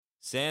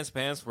Sans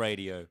Pants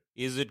Radio.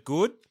 Is it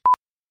good?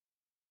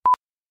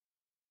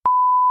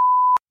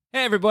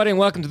 Hey everybody, and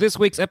welcome to this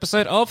week's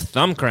episode of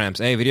Thumb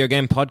Cramps, a video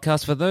game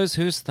podcast for those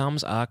whose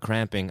thumbs are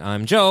cramping.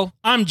 I'm Joel.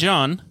 I'm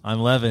John. I'm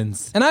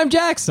Levins. And I'm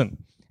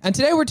Jackson. And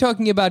today we're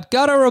talking about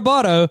Gato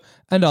Roboto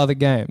and other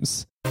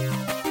games.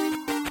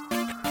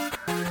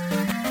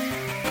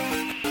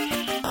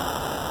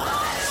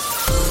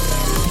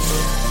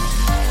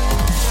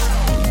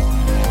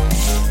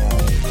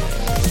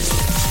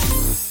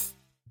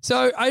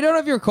 So, I don't know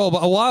if you recall, but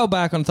a while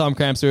back on Thumb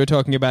Cramps, we were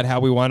talking about how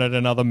we wanted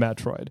another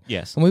Metroid.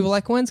 Yes. And we were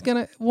like, when's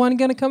one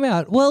gonna come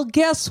out? Well,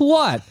 guess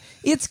what?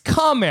 It's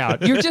come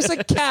out. You're just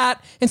a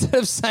cat instead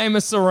of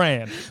Samus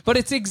Aran. But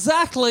it's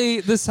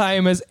exactly the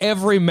same as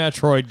every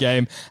Metroid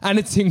game, and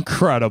it's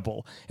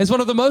incredible. It's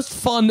one of the most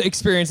fun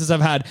experiences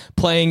I've had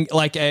playing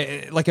like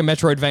a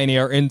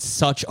Metroidvania in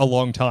such a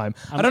long time.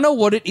 I don't know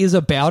what it is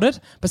about it,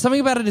 but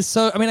something about it is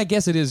so... I mean, I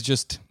guess it is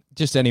just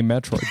any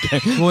Metroid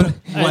game. Well,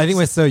 I think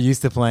we're so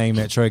used to playing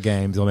Metroid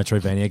games or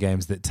Metroidvania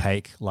games that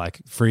take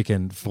like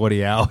freaking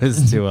 40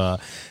 hours to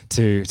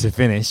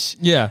finish.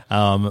 Yeah.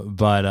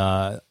 But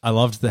I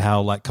loved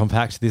how like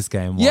compact this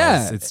game was.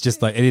 Yeah. It's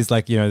just like, it is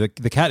like, you know,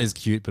 the cat is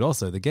cute, but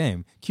also the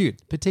game,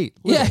 cute, petite,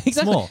 little, Yeah,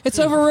 exactly. small. It's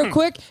over real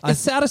quick. It's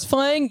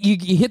satisfying. You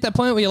hit that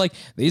point where you're like,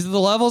 these are the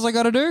levels I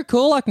got to do.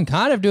 Cool. I can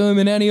kind of do them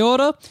in any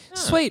order.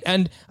 Sweet.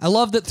 And I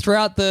love that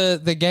throughout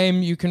the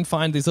game, you can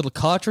find these little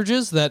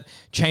cartridges that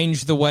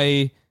change the way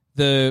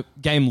the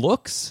game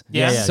looks.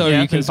 So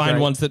you can find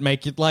ones that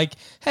make it like,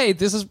 hey,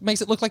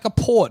 makes it look like a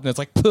port and it's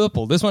like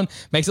purple. This one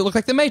makes it look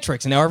like the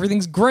Matrix and now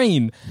everything's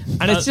green.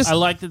 And it's just... I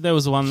like that there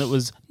was one that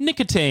was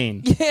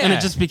nicotine. Yeah. And it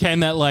just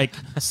became that like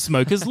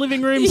smoker's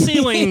living room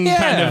ceiling Yeah.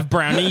 kind of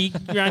brownie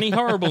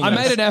horribleness. I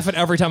made an effort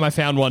every time I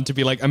found one to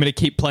be like, I'm going to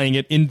keep playing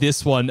it in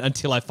this one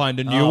until I find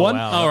a new one.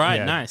 Wow. All right,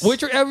 Yeah. nice.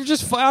 Which I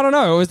just, I don't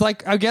know. It was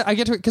like, I get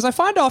to it because I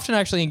find often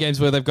actually in games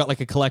where they've got like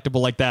a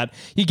collectible like that,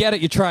 you get it,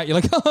 you try it, you're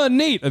like, oh,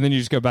 neat. And then you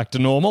just go back to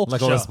normal.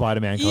 Like all the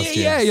Spider-Man costumes.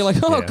 Yeah, you're like,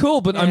 oh, Yeah.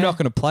 cool, but I'm not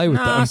going to play with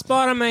them.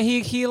 Spider-Man,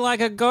 he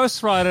like a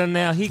Ghost Rider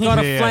now. He got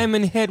a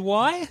flaming head.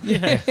 Why?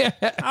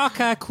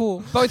 Okay,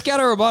 cool. But with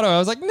Gato Roboto, I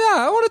was like, no,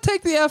 I want to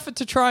take the effort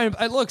to try and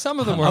look. Some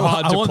of them were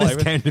hard I to want play this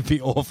with. game to be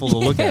awful to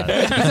look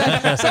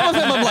at. Some of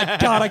them I'm like,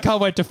 God, I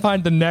can't wait to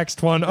find the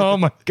next one. Oh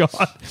my God.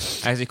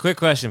 Actually, quick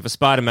question for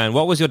Spider-Man.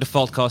 What was your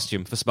default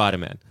costume for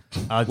Spider-Man?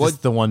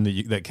 Just the one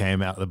that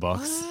came out of the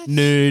box.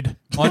 Nude.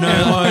 Oh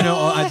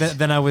no!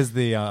 Then I was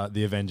the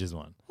Avengers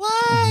one.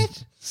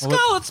 What?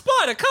 Scarlet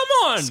Spider, come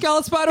on!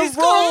 Scarlet Spider He's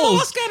got a rolls.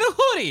 mask and a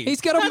hoodie.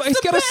 He's got a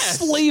best.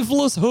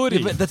 sleeveless hoodie.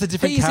 Yeah, but that's a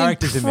different He's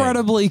character to me.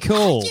 incredibly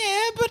cool.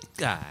 Yeah,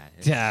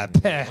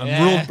 but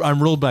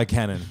I'm ruled by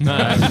canon.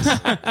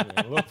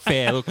 look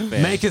fair.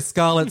 Make a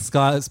Scarlet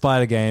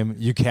Spider game,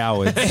 you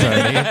cowards.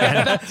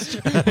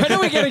 Sony. When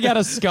are we going to get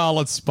a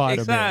Scarlet Spider-Man?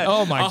 Exactly.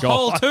 Oh my A God.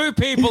 whole two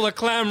people are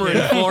clamoring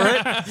for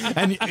it.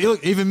 And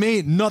look, even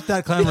me, not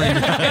that clamoring.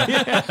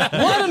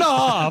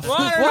 1.5.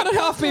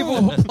 1.5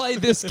 people will play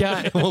this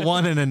game. Well,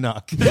 one and a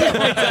knock.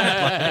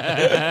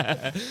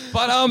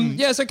 But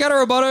so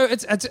Gato Roboto,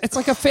 it's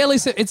like a fairly...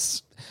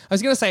 I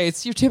was going to say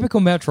it's your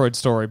typical Metroid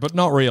story, but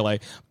not really.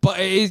 But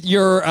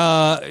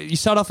you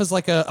start off as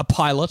like a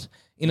pilot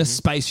in a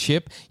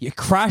spaceship. You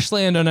crash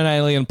land on an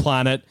alien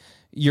planet.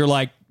 You're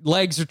like,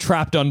 legs are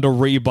trapped under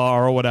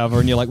rebar or whatever,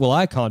 and you're like, well,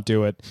 I can't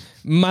do it.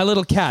 My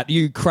little cat,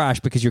 you crash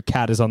because your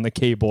cat is on the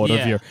keyboard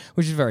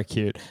which is very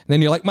cute. And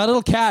then you're like, my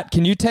little cat,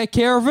 can you take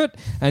care of it?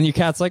 And your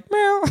cat's like,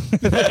 meow.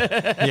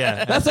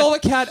 Yeah. That's all the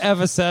cat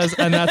ever says,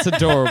 and that's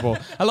adorable.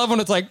 I love when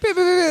it's like, beep,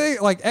 beep, beep,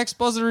 beep, like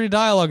expository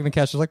dialogue, and the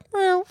cat's just like,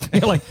 meow.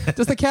 You're like,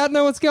 does the cat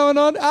know what's going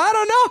on?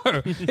 I don't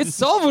know. It's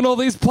solving all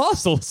these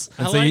puzzles.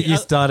 And so you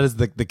start as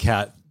the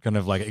cat, kind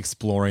of like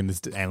exploring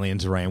this alien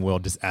terrain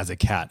world just as a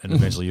cat, and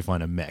eventually you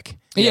find a mech.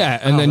 Yeah,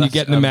 and then you that's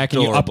get in the mech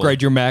and you adorable.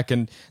 upgrade your mech,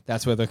 and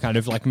that's where the kind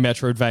of like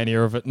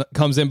Metroidvania of it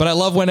comes in. But I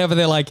love whenever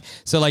they're like,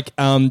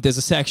 there's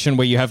a section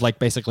where you have like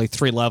basically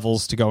 3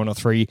 levels to go into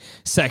 3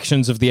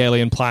 sections of the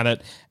alien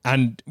planet,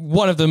 and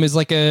one of them is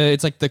like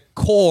it's like the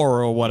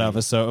core or whatever,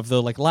 so of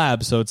the like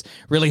lab, so it's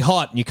really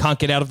hot and you can't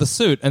get out of the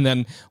suit. And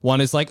then one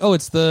is like, oh,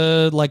 it's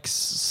the like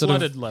sort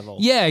Flooded of level.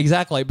 Yeah,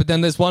 exactly. But then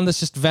there's one that's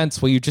just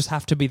vents where you just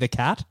have to be the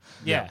cat.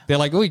 Yeah. They're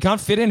like, oh, you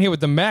can't fit in here with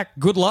the mech.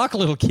 Good luck,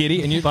 little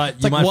kitty. And But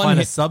it's you like might one find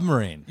a hit-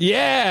 submarine.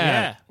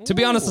 Yeah. To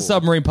be honest, the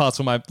submarine parts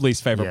were my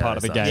least favorite Yeah, part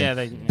of the so- game. Yeah,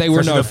 they were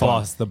Especially no the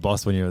fun. the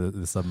boss when you're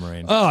the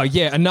submarine. Oh,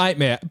 yeah, a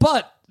nightmare.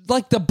 But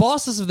like the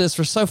bosses of this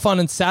were so fun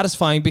and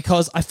satisfying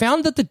because I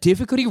found that the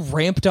difficulty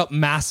ramped up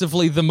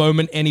massively the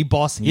moment any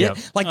boss hit. Yep.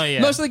 Like Oh,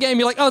 yeah. most of the game,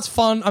 you're like, oh, it's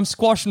fun. I'm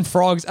squashing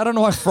frogs. I don't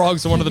know why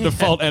frogs are one of the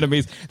default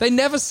enemies. They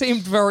never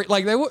seemed very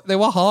like they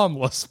were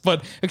harmless,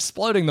 but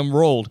exploding them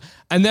ruled.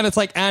 And then it's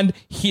like, and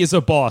here's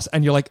a boss,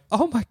 and you're like,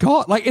 oh my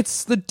god, like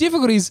it's the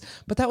difficulties.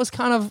 But that was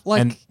kind of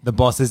like, And the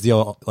boss is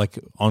your like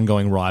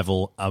ongoing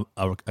rival,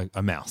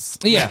 a mouse.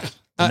 yeah.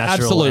 The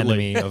natural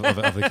Absolutely. enemy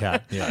of the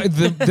cat. Yeah.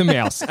 the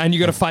mouse, and you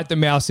got to fight the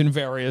mouse in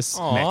various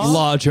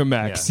larger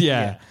mechs.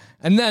 Yeah.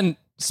 And then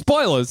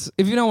spoilers.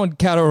 If you don't want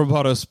Gato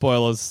Roboto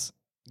spoilers,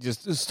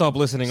 just stop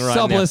listening right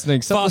Stop now.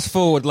 listening. Stop Fast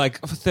forward like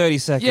 30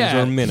 seconds or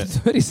a minute.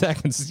 30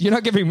 seconds. You're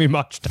not giving me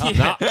much time.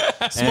 Nah.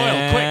 Spoil,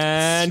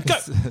 And quick.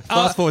 go.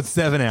 Fast forward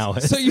 7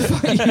 hours. So you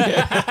find,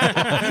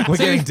 We're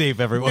getting deep,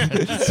 everyone.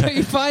 so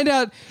you find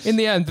out in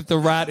the end that the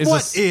rat is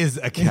What is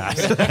a cat?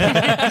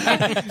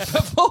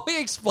 Before we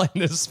explain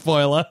this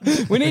spoiler,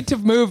 we need to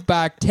move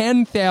back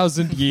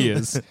 10,000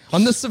 years.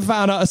 On the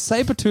savannah, a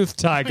saber-toothed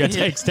tiger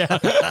takes down.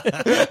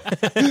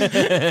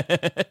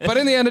 But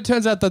in the end, it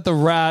turns out that the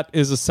rat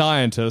is a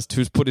scientist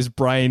who's put his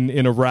brain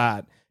in a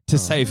rat to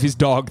save his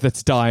dog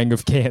that's dying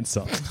of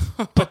cancer.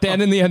 But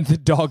then in the end, the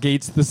dog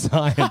eats the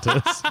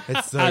scientist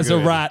It's so as a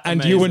good. rat,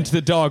 and you Amazing. and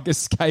the dog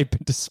escape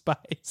into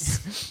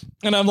space.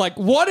 And I'm like,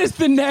 what is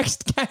the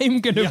next game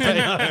going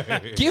to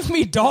be? Give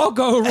me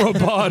Doggo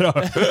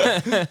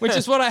Roboto, which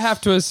is what I have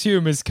to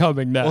assume is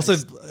coming next.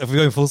 Also, if we're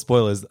going full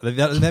spoilers,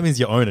 that means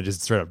your owner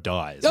just straight up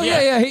dies. oh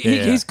yeah, Yeah.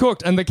 he's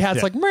cooked, and the cat's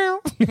Yeah. like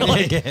meow.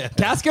 Like, Yeah.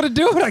 Cat's got to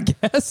do it, I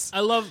guess. I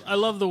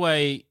love the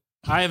way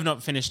I have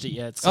not finished it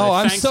yet. So Oh,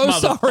 I'm thanks, so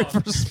motherfucker. sorry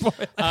for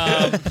spoiling.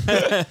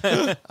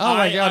 Oh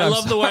my god, I I'm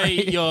love the way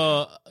sorry.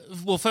 you're.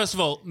 Well, first of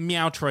all,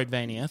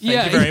 Meowtroidvania. Thank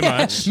Yeah, you very yeah.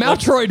 much.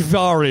 Maltroid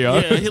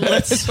Vario. Yeah,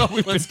 let's That's what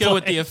we've let's been go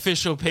with the playing.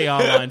 official PR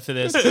line for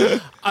this.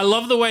 I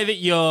love the way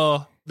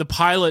that the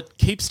pilot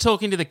keeps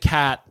talking to the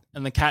cat,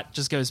 and the cat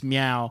just goes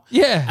meow.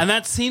 Yeah. and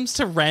that seems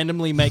to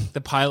randomly make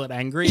the pilot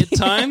angry at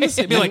times.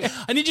 It'd be like,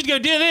 "I need you to go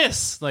do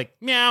this," like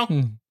meow.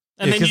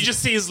 And then you 'cause- just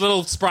see his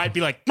little sprite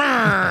be like,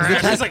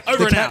 and it's like over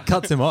The and cat out.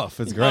 cuts him off.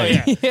 It's Oh,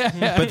 great. yeah.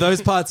 Yeah. But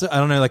those parts, I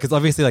don't know, like, because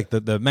obviously, like,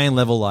 the main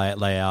level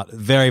layout,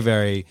 very,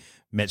 very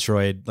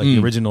Metroid, like the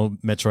original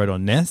Metroid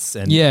on NES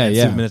and, Yeah, and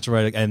yeah. Super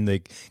Metroid and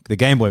the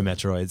Game Boy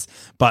Metroids.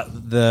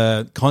 But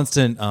the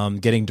constant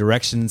getting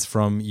directions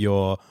from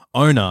your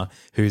owner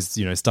who's,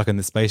 stuck in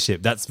the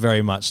spaceship, that's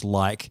very much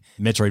like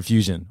Metroid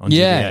Fusion on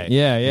Yeah, GBA.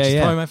 yeah, which is yeah.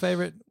 probably my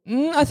favorite.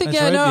 I think,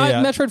 Metroid?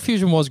 Yeah. Metroid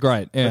Fusion was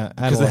great. Yeah,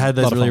 Because it had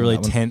a lot those of really, fun really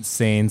with that one. tense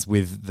scenes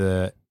with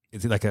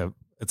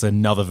it's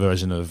another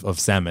version of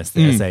Samus,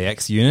 the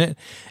SAX unit,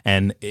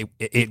 and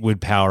it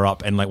would power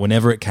up, and like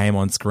whenever it came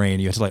on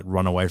screen, you had to like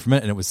run away from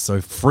it, and it was so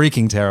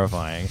freaking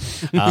terrifying.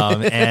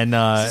 And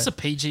Is this a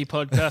PG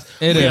podcast?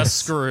 It we are is.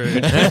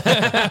 screwed.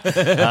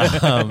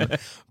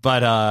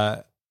 but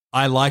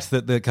I liked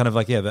that the kind of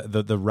like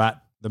the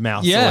rat. The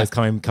mouse Yeah. always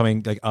coming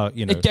like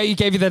It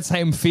gave you that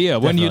same fear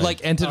when you Definitely.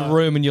 like entered a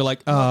room and you're like,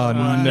 oh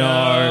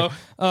no,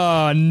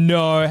 oh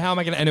no, how am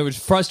I gonna? And it was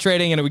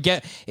frustrating, and it would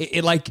get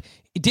it like.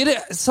 It did it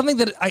something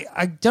that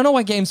I don't know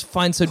why games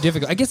find so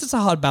difficult. I guess it's a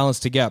hard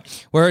balance to get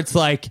where it's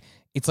like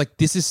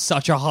this is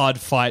such a hard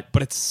fight,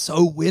 but it's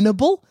so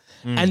winnable.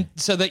 And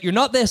so that you're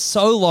not there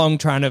so long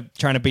trying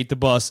to beat the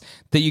boss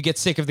that you get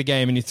sick of the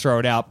game and you throw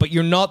it out, but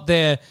you're not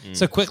there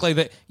so quickly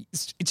that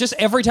it's just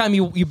every time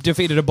you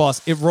defeated a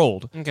boss, it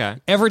rolled. Okay.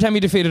 Every time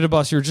you defeated a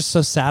boss, you were just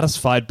so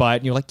satisfied by it,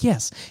 and you're like,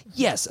 yes,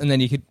 and then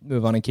you could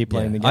move on and keep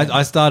playing the game.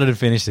 I started and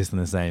finished this in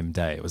the same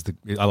day. It was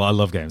I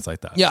love games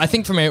like that. Yeah, I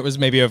think for me it was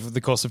maybe over the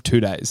course of 2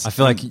 days. I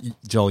feel like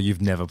Joel,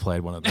 you've never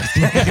played one of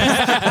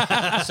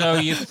those. So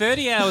you're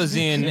 30 hours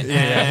in,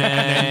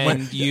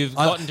 and you've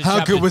gotten to How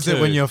chapter good was it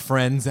 2. when your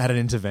friends had an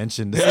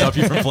intervention to stop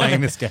you from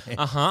playing this game?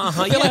 I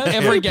feel like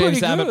every game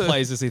Sam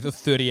plays is either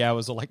 30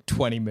 hours or like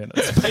 20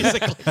 minutes,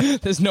 basically.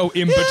 There's no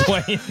in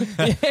between.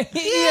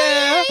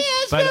 yeah.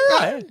 But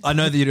I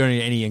know that you don't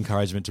need any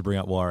encouragement to bring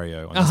up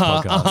Wario on this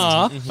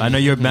podcast. I know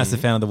you're a massive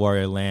fan of the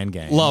Wario Land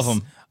games. Love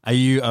 'em. Are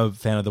you a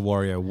fan of the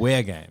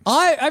WarioWare games?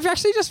 I've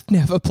actually just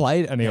never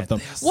played any of them.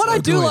 What so I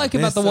do good. like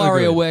about the They're so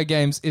good. WarioWare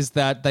games is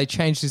that they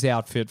changed his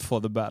outfit for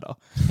the better.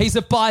 He's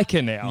a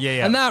biker now.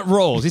 Yeah. And that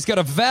rolls. He's got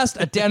a vest,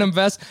 a denim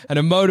vest, and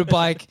a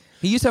motorbike.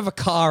 He used to have a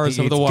car as He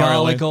some of the eats Wario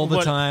garlic Land. all the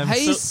What- time.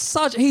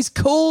 He's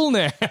cool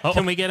now.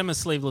 Can we get him a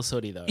sleeveless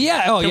hoodie though?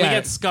 Yeah, Can yeah. we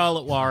get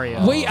Scarlet Wario?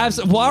 Wario.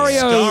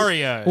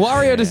 Scario.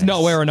 Wario does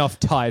not wear enough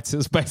tights.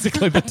 Is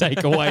basically the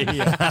takeaway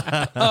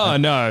here. Oh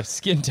no,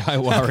 skin tie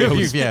Wario.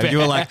 is yeah, bad. you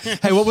were like,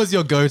 "Hey, what was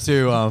your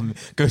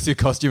go-to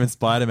costume in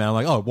Spider-Man?" I'm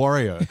like, "Oh,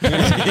 Wario."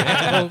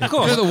 Of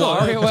course, Do the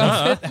Wario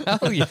outfit.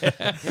 Hell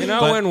yeah. You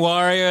know, when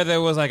Wario,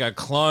 there was like a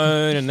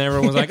clone, and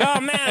everyone was like, "Oh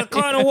man, a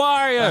clone of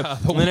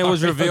Wario!" And then it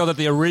was revealed that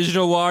the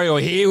original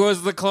Wario, he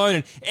was the clone,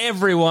 and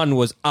everyone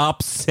was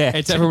upset.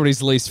 It's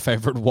everybody's least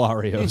favorite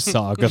Wario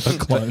saga, the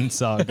Clone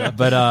Saga.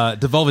 But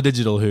Devolver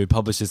Digital, who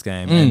published this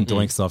game, and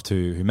Doinksoft,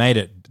 who made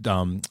it,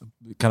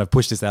 kind of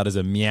pushed this out as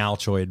a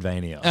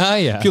Meowtroidvania. Ah,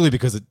 yeah. Purely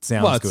because it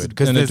sounds Well, it's good.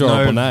 Because an there's no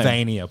adorable name.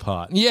 Vania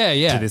part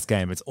Yeah. to this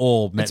game. It's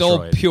all Metroid. It's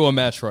all pure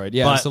Metroid.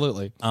 Yeah, But,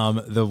 absolutely.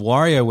 The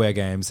WarioWare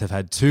games have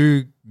had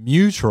two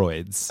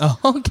Mewtroids.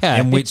 Okay.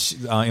 In which, in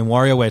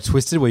WarioWare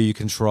Twisted, where you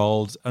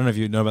controlled, I don't know if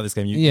you know about this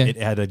game, Yeah. it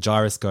had a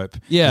gyroscope.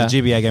 Yeah. It was a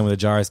GBA game with a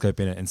gyroscope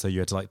in it, and so you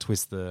had to like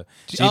twist the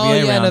GBA Oh,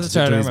 yeah, around no, to that's do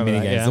right, I these remember mini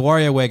that, games. yeah. The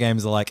WarioWare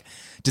games are like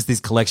just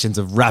these collections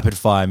of rapid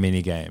fire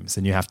mini games,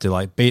 and you have to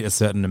like beat a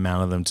certain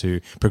amount of them to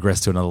progress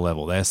to another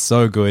level. They're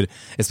so good,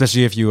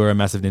 especially if you were a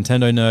massive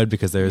Nintendo nerd,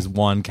 because there is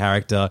one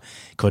character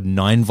called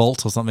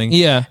 9Volt or something.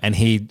 Yeah. And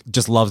he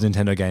just loves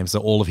Nintendo games, so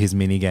all of his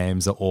mini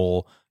games are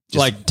all just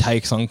like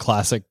takes on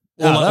classic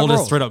all that just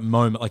rule. straight up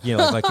moment, like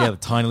the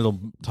tiny little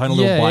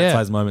Yeah,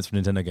 bite-sized moments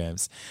from Nintendo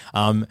games.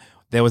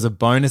 There was a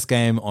bonus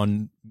game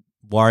on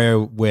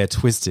WarioWare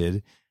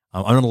Twisted.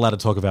 I'm not allowed to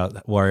talk about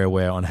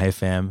WarioWare on Hey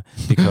Fam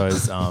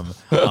because I'm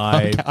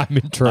I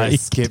intrigued.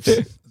 skipped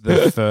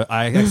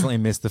I accidentally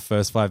missed the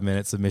first 5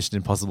 minutes of Mission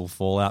Impossible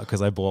Fallout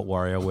because I bought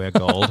WarioWare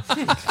Gold.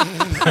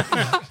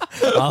 I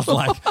was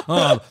like,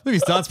 oh, movie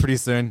starts pretty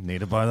soon. Need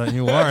to buy that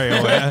new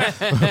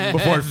WarioWare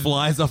before it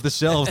flies off the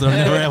shelves and I'm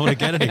never able to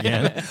get it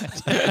again.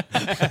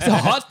 It's a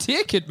hot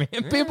ticket,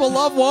 man. People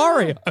love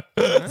Wario.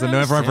 So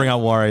whenever I bring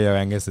up Wario,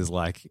 Angus is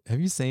like, have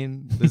you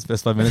seen this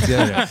first 5 minutes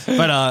yet? Yeah.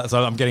 But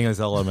so I'm getting this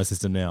all on my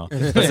system now.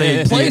 But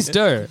so Please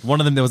do. One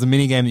of them, there was a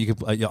mini game that you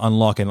could you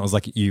unlock, and it was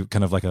like you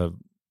kind of like a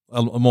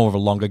more of a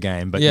longer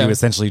game, but Yeah. you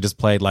essentially just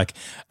played like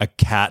a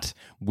cat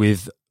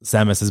with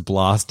Samus's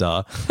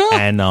blaster,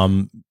 and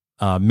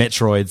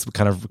Metroids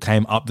kind of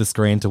came up the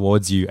screen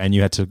towards you, and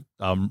you had to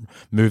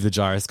move the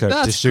gyroscope to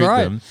That's shoot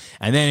great. them.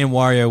 And then in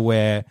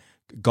WarioWare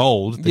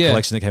Gold, the Yeah.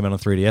 collection that came out on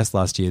 3DS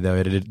last year,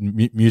 they did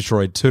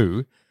Metroid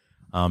 2.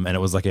 And it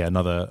was like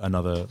another.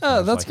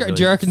 Oh, that's great.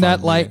 Do you reckon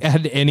that like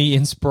had any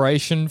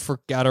inspiration for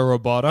Gato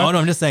Roboto? Oh no,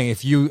 I'm just saying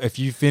if you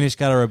finish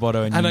Gato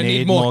Roboto and And you I need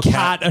need more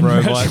cat and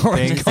robot Metroid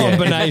things,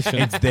 combination.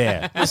 it's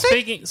there.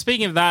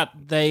 Speaking of that,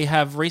 they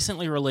have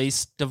recently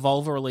released the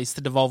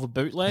Devolver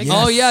Bootleg.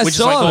 Oh, yeah, I which is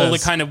saw like all the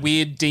this. kind of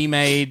weird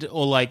demade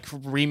or like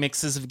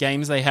remixes of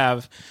games they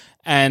have.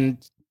 And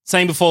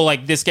saying before,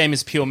 like this game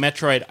is pure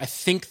Metroid. I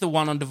think the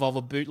one on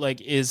Devolver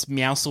Bootleg is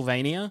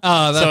Meowsylvania.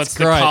 Oh, so that's it's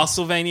great. the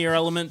Castlevania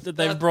element that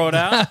they've brought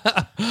out.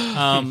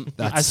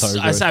 That's so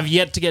I good. have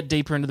yet to get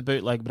deeper into the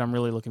bootleg, but I'm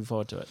really looking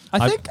forward to it.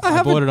 I think I I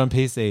have bought a, it on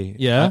PC.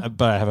 Yeah?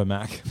 but I have a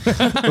Mac.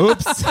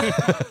 Oops.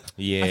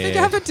 Yeah. I think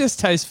I have a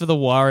distaste for the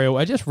Wario.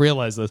 I just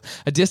realized this.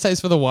 A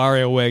distaste for the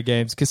WarioWare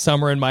games because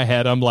somewhere in my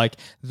head I'm like,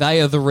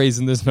 they are the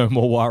reason there's no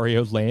more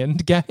Wario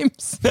Land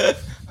games.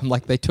 I'm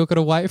like, they took it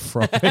away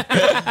from me.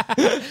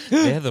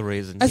 They're the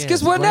reason. It's Yeah,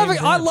 because the we're never. brain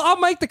I'll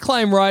make the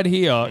claim right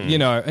here, you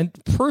know, and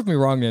prove me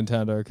wrong,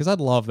 Nintendo, because I'd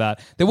love that.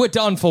 That we're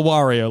done for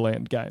Wario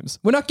Land games.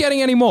 We're not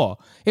getting any more.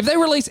 If they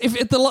release, if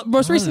the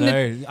most recent,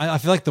 I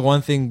feel like the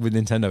one thing with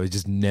Nintendo is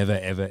just never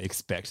ever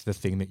expect the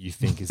thing that you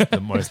think is the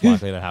most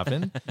likely to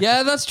happen.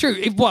 yeah, that's true.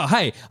 Well,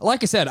 hey,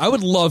 like I said, I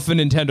would love for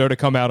Nintendo to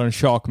come out and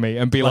shock me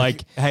and be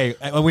like, Hey,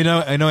 I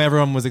know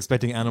everyone was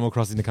expecting Animal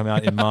Crossing to come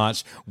out in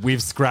March.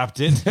 We've scrapped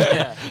it.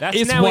 That's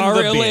it's now in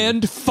the Wario bin.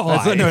 Land That's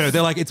 5. like, no,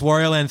 they're like, it's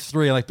Wario Land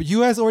 3. I'm like, but you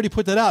guys already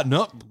put that out.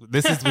 Nope,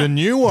 this is the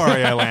new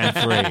Wario Land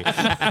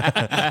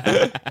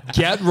 3.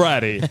 Get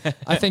ready.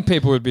 I think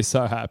people would be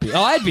so happy.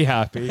 I'd be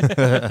happy.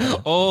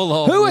 All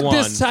of Who at one.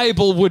 this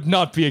table would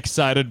not be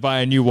excited by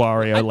a new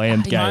Wario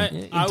Land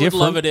game? I would Different.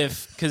 love it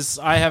if, because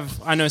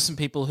I know some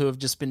people who have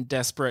just been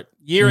desperate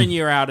year in,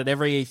 year out at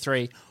every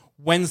E3.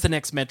 When's the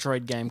next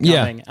Metroid game coming?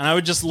 Yeah. And I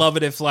would just love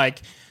it if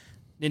like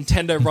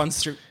Nintendo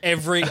runs through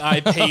every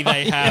IP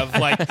they have,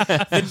 like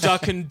the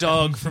Duck and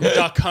Dog from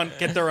Duck Hunt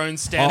get their own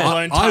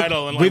standalone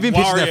title, and like we've been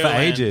pitching that Wario for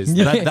Land. ages.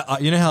 Yeah.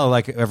 You know how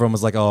like everyone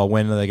was like, "Oh,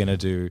 when are they going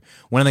to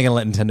let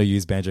Nintendo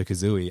use Banjo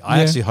Kazooie?" I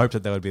Yeah. actually hoped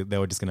that they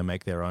were just going to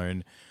make their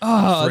own.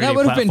 Oh, 3D that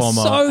would have been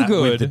platformer so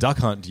good. with the Duck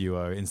Hunt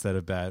duo instead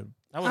of bad.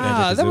 That would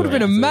that would have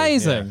been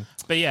amazing.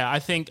 But yeah, I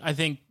think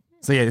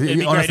So yeah, It'd be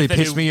great honestly, if they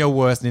pitch do- me your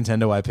worst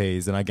Nintendo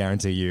IPs, and I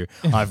guarantee you,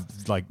 I've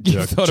like You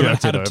jerked, thought about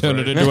jerked how it to over turn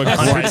it it. into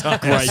a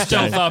great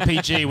stealth game.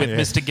 RPG with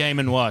Mr. Game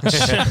and Watch.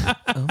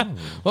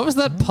 What was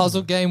that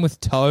puzzle game with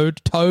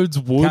Toad's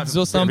Woods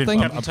or something?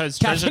 Captain Toad's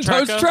Treasure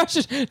Captain Toad's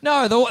Tracker? Treasure.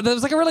 No, there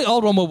was like a really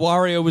old one where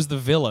Wario was the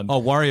villain.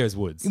 Oh, Wario's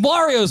Woods.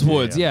 Wario's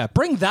Woods, yeah.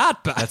 Bring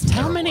that back. That's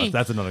How terrible. many-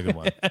 That's another good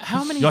one.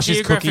 How many Yoshi's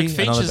geographic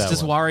Cookie, another features bad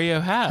does one.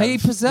 Wario have? he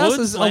possesses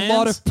Woods, a lot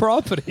lands? of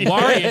property.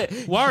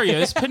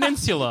 Wario's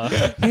Peninsula.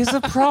 He's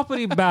a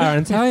property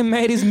baron. It's how he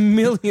made his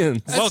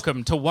millions.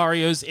 Welcome to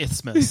Wario's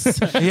Isthmus.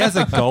 He has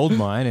a gold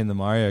mine in the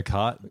Mario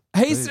Kart.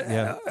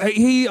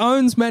 He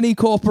owns many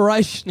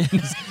corporations.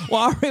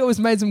 Wario has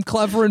made some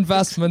clever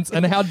investments,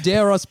 and how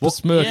dare us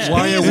besmirch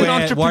yeah. He is an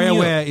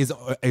entrepreneur.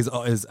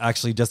 WarioWare is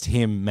actually just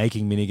him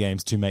making mini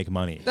games to make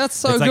money. That's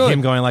so it's like good.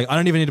 him going like, I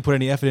don't even need to put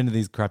any effort into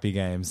these crappy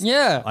games.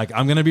 Yeah. like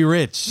I'm gonna be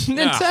rich.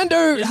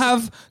 Nintendo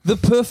have the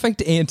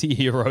perfect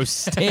anti-hero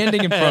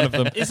standing in front of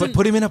them. But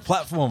put him in a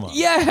platformer.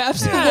 Yeah,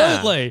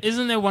 absolutely.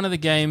 Isn't there one of the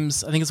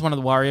games, I think it's one of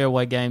the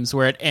WarioWare games,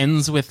 where it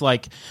ends with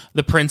like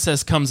the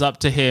princess comes up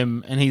to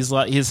him and he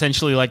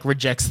essentially like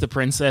rejects the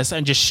princess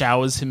and just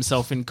showers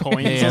himself in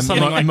coins or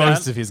something like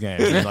most that? of his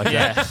games. Like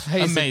Yeah, that.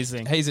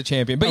 amazing. He's a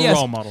champion. But A yes,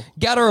 role model.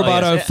 Gato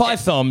Roboto, yes.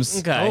 5 thumbs.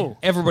 Okay. Oh.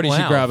 Everybody should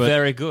Wow, grab it.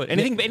 Very good.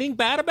 Anything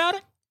bad about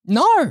it?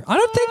 No, I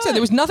don't think so.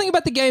 There was nothing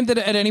about the game that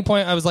at any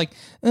point I was like,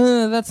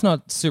 that's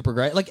not super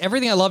great. Like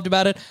everything I loved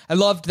about it, I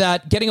loved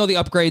that getting all the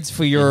upgrades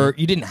for your,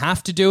 you didn't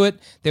have to do it.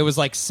 There was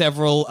like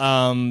several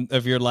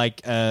of your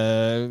like,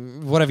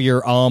 whatever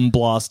your arm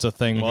blaster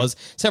thing was,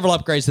 several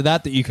upgrades to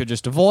that you could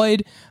just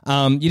avoid.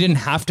 You didn't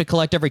have to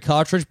collect every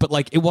cartridge, but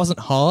like it wasn't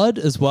hard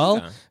as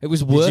well. It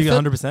was worth Did you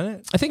it. 100%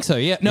 it? I think so,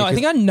 yeah. No, I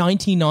think I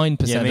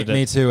 99% Yeah, of it.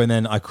 me too. And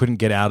then I couldn't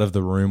get out of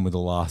the room with the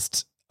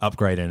last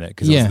upgrade in it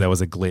because Yeah. there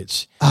was a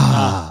glitch.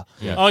 Oh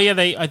yeah,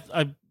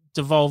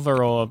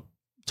 Devolver or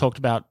talked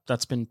about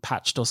that's been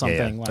patched or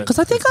something. Yeah. Like, Because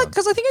I think I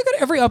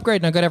got every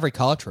upgrade and I got every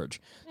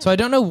cartridge. So I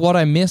don't know what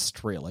I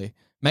missed really.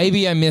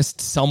 Maybe I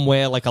missed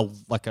somewhere like a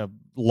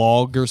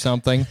log or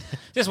something.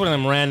 Just one of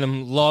them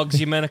random logs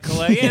you meant to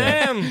collect.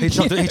 He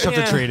chopped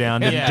a tree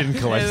down and Yeah.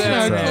 didn't collect You it.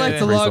 know, so collect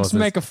the logs, resources.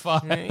 make a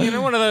fire. You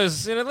know, one of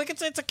those. You know, like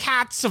it's a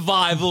cat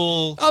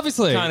survival.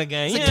 Obviously, kind of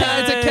game. It's a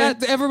cat. It's a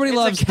cat. Everybody It's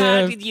loves a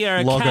cat. the. You're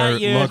a Logo cat.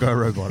 You're,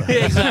 robot.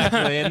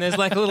 exactly. And there's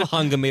like a little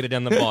hunger meter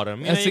down the bottom.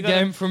 You know, That's you a gotta-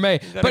 game for me.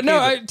 gotta But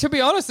no, keep to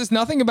be honest, there's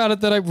nothing about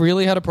it that I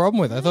really had a problem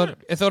with. I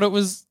thought it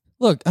was.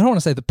 Look, I don't want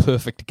to say the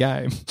perfect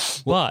game.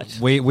 What?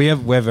 We're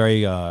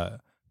very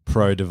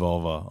pro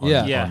Devolver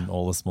Yeah. on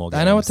all the small games.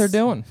 I know what they're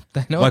doing.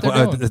 They know what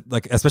they're doing.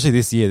 like especially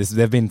this year.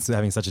 They've been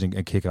having such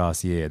a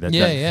kick-ass year.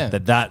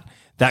 That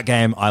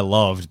game I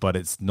loved, but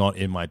it's not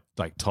in my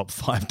like top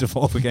 5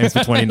 Devolver games for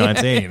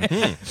 2019.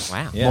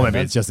 Wow. Yeah, Or maybe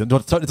it's just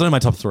it's only my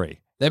top 3.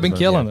 They've been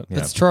killing it. Yeah.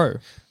 It's true.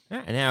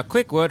 And now a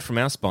quick word from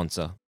our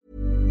sponsor.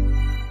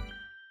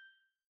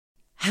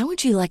 How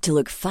would you like to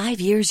look 5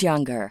 years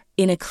younger?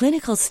 In a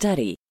clinical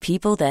study,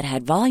 people that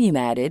had volume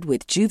added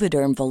with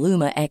Juvederm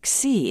Voluma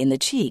XC in the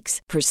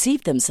cheeks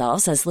perceived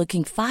themselves as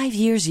looking 5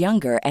 years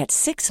younger at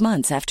 6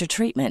 months after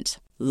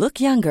treatment. Look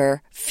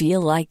younger, feel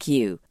like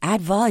you.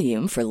 Add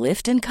volume for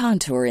lift and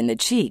contour in the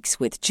cheeks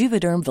with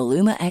Juvederm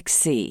Voluma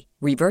XC.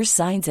 Reverse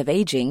signs of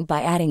aging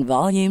by adding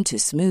volume to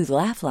smooth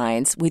laugh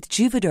lines with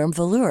Juvederm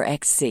Volure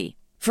XC.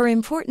 For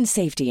important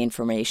safety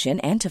information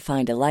and to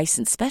find a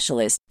licensed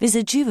specialist,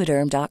 visit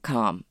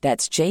Juvederm.com.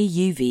 That's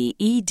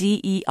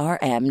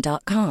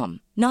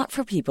JUVEDERM.com. Not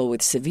for people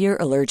with severe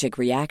allergic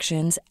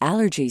reactions,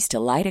 allergies to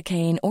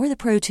lidocaine, or the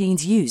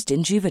proteins used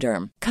in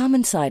Juvederm.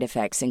 Common side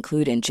effects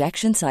include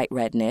injection site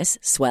redness,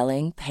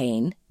 swelling,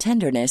 pain,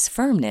 tenderness,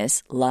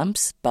 firmness,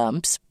 lumps,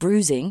 bumps,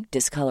 bruising,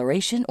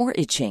 discoloration, or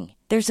itching.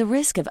 There's a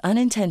risk of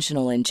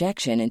unintentional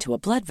injection into a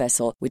blood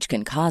vessel, which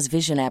can cause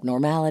vision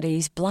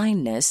abnormalities,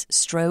 blindness,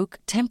 stroke,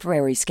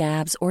 temporary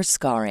scabs, or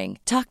scarring.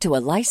 Talk to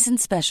a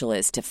licensed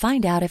specialist to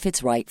find out if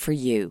it's right for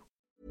you.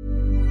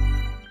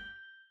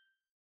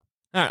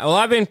 All right, well,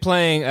 I've been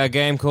playing a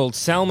game called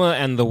Selma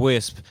and the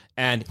Wisp,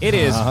 and it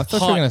is I thought you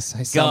were hot gonna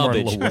say Selma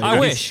and garbage. Louise. I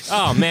wish.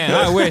 Oh, man,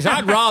 I wish.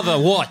 I'd rather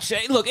watch.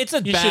 Hey, look, it's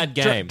a you bad should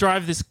game.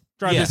 drive this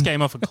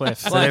game off a cliff.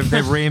 So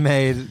they've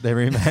remade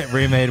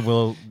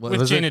Will. What with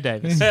was Gina it?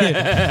 Davis.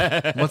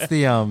 What's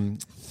the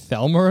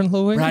Thelma and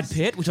Louise. Brad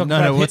Pitt? We talking No,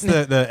 Brad no. Pitt? What's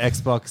the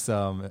Xbox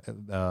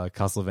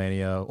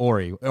Castlevania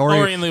Ori and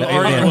the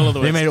Will of the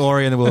They Wisp. made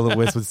Ori and the Will of the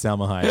Wisp with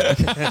Salma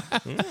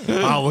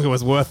Hayek. Oh, look, it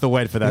was worth the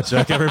wait for that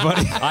joke,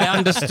 everybody. I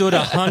understood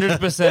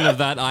 100% of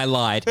that. I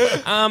lied.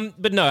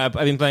 But no, I've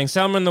been playing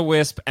Selma and the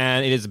Wisp,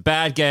 and it is a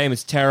bad game.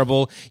 It's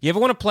terrible. You ever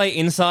want to play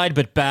Inside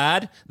but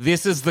bad?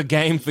 This is the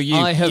game for you.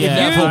 I have Yeah.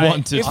 never I-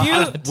 wanted.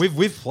 if you-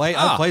 We've played.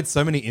 I've played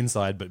so many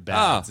Inside but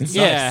bad.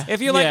 yeah.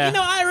 If you're like, Yeah.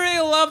 I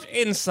really loved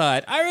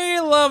Inside. I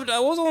really loved.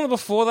 What was the one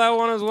before that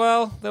one as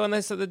well? The one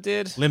they said they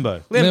did.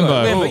 Limbo.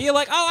 Limbo. You're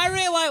like, I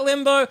really like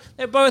Limbo.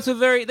 They both were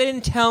very. They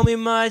didn't tell me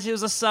much. It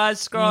was a side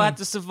scroll. I had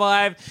to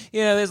survive. You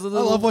know, there's a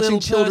little. love watching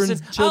little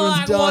children's- person. children's I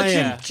like die. watching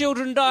Yeah.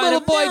 children die. Little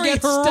They're boy very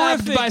gets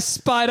stabbed horrific. by a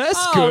spider. That's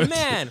Oh good.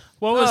 man.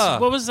 What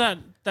was that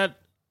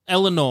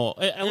Eleanor?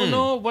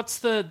 Eleanor, what's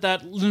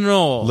that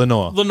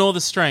Lenore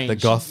the Strange. The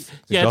goth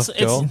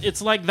girl?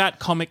 it's like that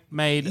comic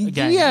made a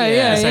game.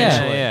 Yeah.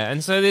 essentially. Yeah,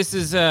 and so this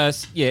is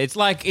it's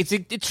like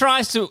it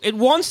tries to, it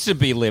wants to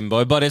be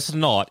Limbo, but it's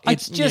not.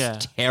 It's just Yeah.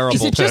 terrible.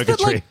 Is it just that,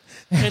 like,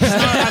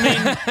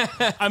 It's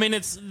not, I mean,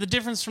 it's the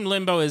difference from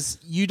Limbo is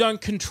you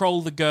don't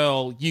control the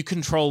girl, you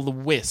control the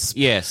wisp.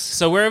 Yes.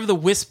 So wherever the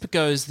wisp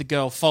goes, the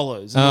girl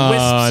follows. And the Oh,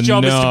 wisp's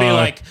job is to be no.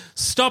 like,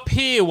 stop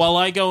here while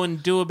I go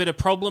and do a bit of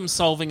problem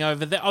solving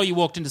over there. Oh, you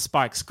walked into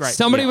spikes. Great.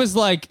 Somebody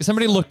Yeah.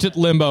 somebody looked at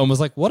Limbo and was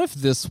like, "What if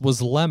this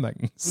was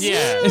Lemmings?"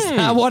 Yeah. Is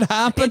that what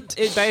happened?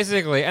 It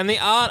basically, and the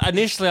art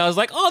initially, I was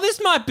like, "Oh, this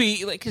might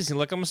be like," because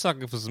like I'm a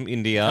sucker for some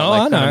indie art, Oh,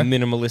 like I kind of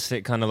know.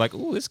 minimalistic, kind of like,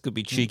 "Oh, this could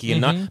be cheeky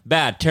and not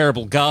bad,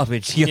 terrible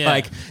garbage." You're Yeah.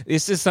 like,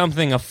 this is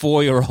something a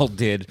 4-year-old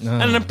did,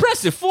 and an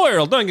impressive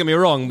 4-year-old. Don't get me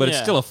wrong, but it's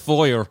Yeah. still a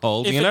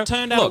 4-year-old. If you know, it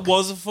turned out Look, it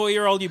was a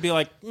 4-year-old, you'd be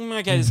like,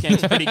 okay, this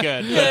game's pretty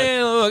good.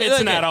 Yeah, look, it's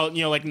an okay. adult, and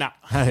you're like, nah.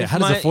 How does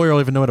my- a 4-year-old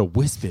even know what a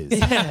wisp is?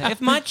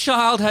 if my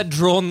child had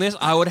drawn this,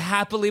 I would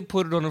happily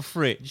put it on a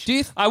fridge. Do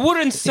you I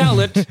wouldn't sell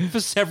it for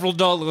several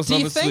dollars Do on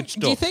you the think? Switch Do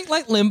store. you think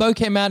like Limbo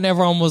came out and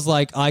everyone was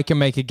like, "I can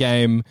make a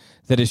game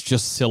that is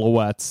just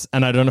silhouettes,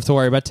 and I don't have to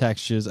worry about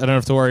textures. I don't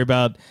have to worry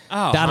about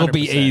Oh, that'll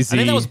be 100%. easy." I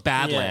think that was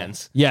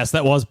Badlands. Yes,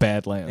 that was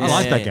Badlands. I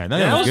like that game.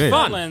 That was good.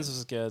 fun. Badlands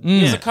was good.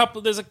 Mm. There's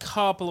a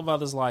couple of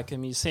others like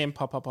him. You see him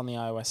pop up on the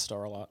iOS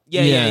store a lot.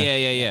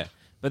 Yeah.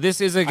 But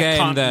this is a I game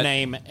can't that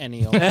name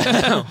any of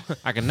them.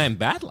 I can name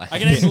Badlands. I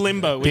can name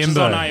Limbo, which is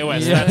Bimbo. on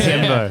iOS. Yeah. That's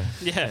it. Bimbo.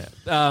 Yeah.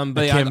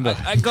 But yeah, Akimbo.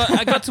 I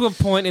got to a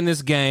point in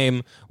this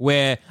game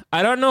where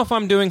I don't know if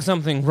I'm doing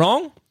something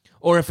wrong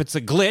or if it's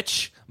a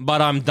glitch,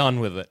 but I'm done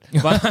with it.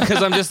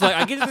 Because I'm just like,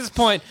 I get to this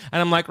point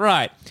and I'm like,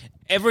 right,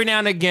 every now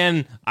and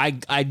again,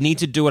 I need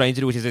to do what I need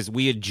to do, which is this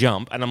weird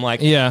jump. And I'm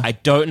like, Yeah. I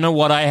don't know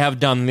what I have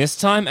done this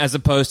time as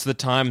opposed to the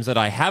times that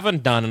I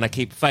haven't done and I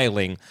keep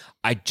failing.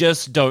 I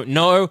just don't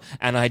know,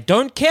 and I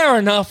don't care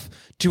enough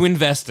to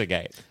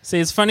investigate. See,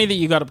 it's funny that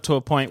you got up to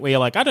a point where you're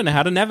like, I don't know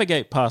how to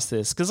navigate past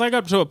this. Because I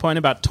got up to a point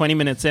about 20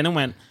 minutes in and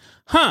went,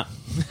 huh,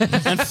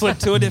 and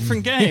flipped to a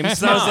different game.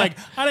 So I was like,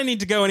 I don't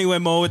need to go anywhere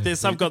more with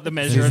this. I've got the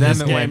measure of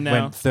this Exam game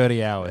now. went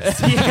 30 hours.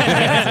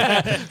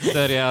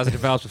 30 hours I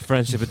developed a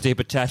friendship, a deep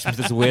attachment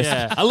to this wisp.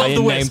 Yeah. I love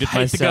the wisp, named it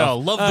hate the myself.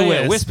 girl, love the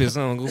Yeah, wisp. wisp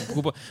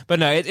is, but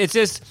no, it's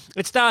just,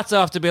 it starts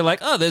off to be like,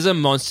 oh, there's a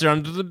monster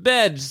under the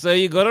bed, so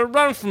you gotta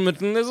run from it,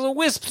 and there's a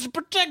wisp to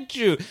protect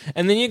you.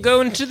 And then you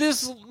go into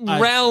this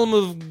realm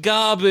of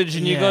garbage,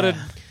 and you Yeah. gotta...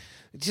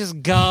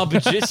 Just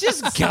garbage. It's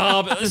just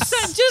garbage.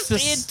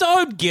 You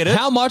don't get it.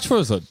 How much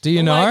was it? Do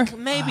you know? Like,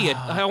 maybe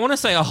I want to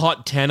say a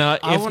hot tenner,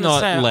 I if wanna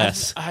not say,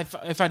 less.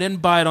 if I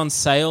didn't buy it on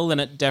sale, then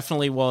it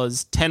definitely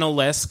was 10 or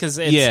less, because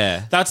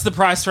Yeah. that's the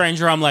price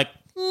range where I'm like,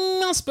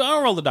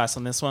 I'll roll the dice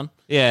on this one.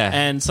 Yeah.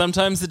 And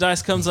sometimes the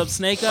dice comes up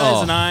snake eyes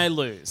Oh. and I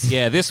lose.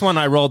 Yeah, this one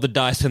I rolled the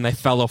dice and they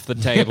fell off the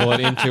table and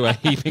into a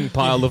heaping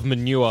pile of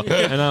manure.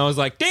 And I was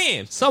like,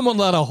 damn. Someone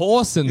let a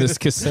horse in this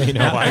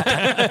casino.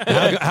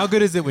 How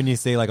good is it when you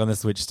see like on the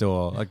Switch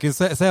store? Like 'cause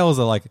sales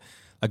are like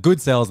good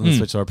sales on the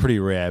Switch store are pretty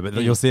rare, but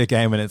you'll see a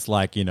game and it's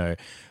like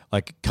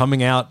like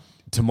coming out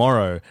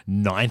tomorrow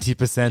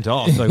 90%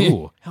 off. It's like,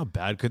 ooh, how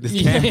bad could this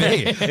game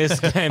be? This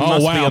game Oh,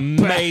 must wow. be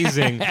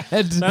amazing.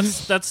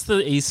 That's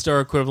the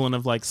e-store equivalent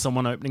of like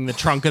someone opening the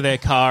trunk of their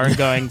car and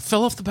going,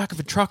 fell off the back of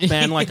a truck,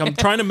 man. Like, I'm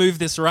trying to move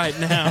this right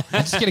now.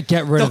 Just gonna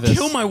get rid They'll of this.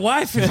 kill my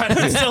wife if I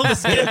don't sell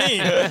this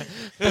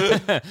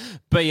game.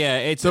 But yeah,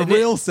 it's The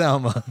real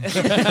Selma.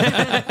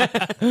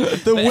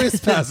 The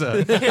wisp has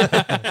it.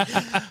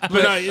 But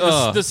no,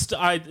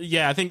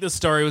 I think the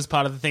story was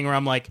part of the thing where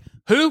I'm like,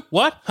 who?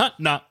 What? Huh?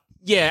 No.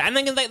 Yeah, and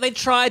then they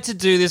tried to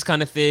do this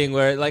kind of thing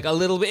where, like, a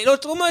little bit...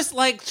 It's almost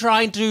like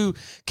trying to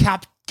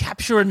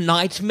capture a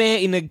nightmare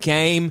in a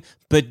game,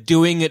 but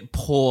doing it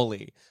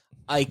poorly.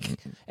 Like,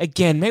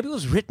 again, maybe it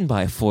was written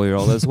by a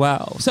 4-year-old as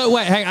well. So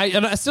wait, hang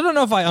on. I still don't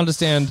know if I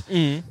understand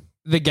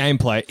the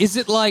gameplay. Is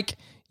it like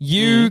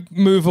you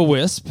move a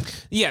wisp?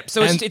 Yeah,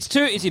 so And- it's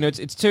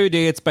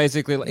 2D. It's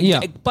basically like,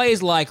 Yeah. it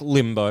plays like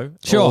Limbo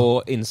Sure.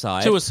 or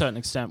Inside. To a certain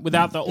extent,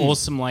 without the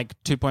awesome like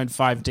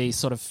 2.5D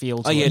sort of feel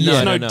to Oh, yeah, it. no,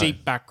 There's no, no no.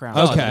 deep background.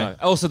 Oh, Okay. no.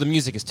 Also, the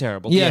music is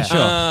terrible. Yeah, sure.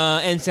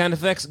 And sound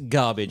effects,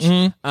 garbage.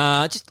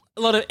 Just a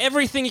lot of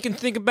everything you can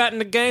think about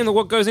in a game, or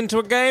what goes into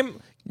a game,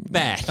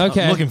 bad.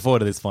 Okay. I'm looking forward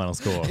to this final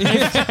score.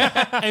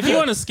 If you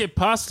want to skip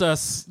past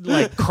us,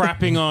 like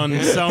crapping on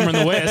Selma and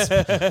the Wisp,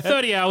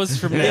 30 hours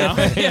from now.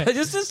 Yeah,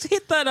 just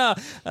hit that forward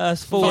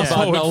Fast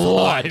button a forward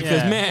lot, five, because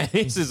yeah. man,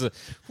 this is a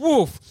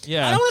woof.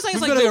 Yeah. I don't want to say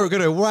it's We've like got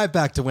to go right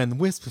back to when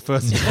Wisp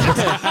first. all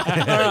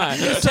right.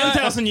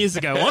 10,000 years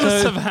ago on a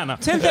savannah.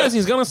 10,000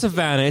 he's gone to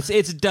savannah.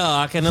 It's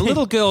dark, and a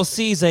little girl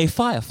sees a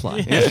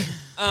firefly.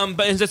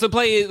 But so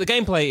the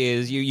gameplay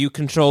is you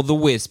control the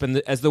wisp, and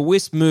as the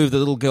wisp moves, the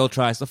little girl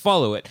tries to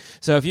follow it.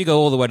 So if you go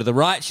all the way to the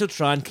right, she'll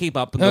try and keep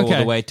up and go all Okay.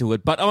 the way to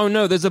it. But oh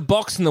no, there's a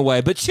box in the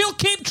way, but she'll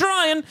keep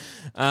trying.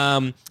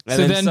 And So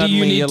then do you suddenly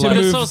need you're to like, But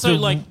it's move also the-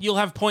 like you'll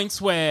have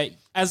points where,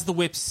 as the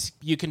whips,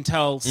 you can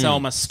tell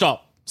Selma,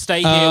 stop, stay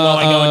here while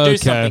I go and do okay.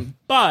 something.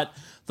 But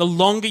the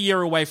longer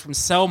you're away from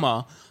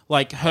Selma,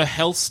 like her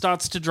health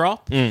starts to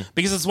drop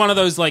because it's one of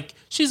those like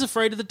she's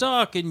afraid of the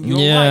dark and you're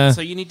Yeah. light,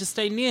 so you need to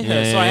stay near her.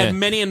 Yeah, so I yeah. have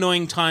many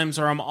annoying times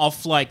where I'm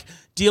off like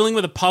dealing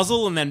with a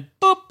puzzle and then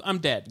boop, I'm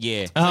dead.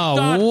 Yeah. Oh,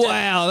 God damn.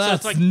 wow, So that's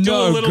it's like do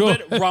no a little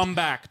good. bit, run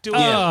back, do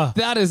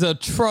That is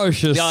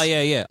atrocious. Oh,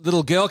 yeah.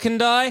 Little girl can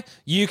die.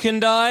 You can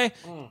die,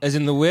 as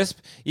in the wisp.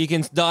 You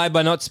can die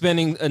by not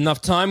spending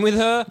enough time with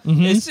her.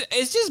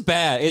 It's just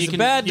bad. It's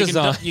bad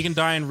design. You can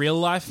die in real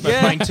life by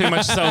playing too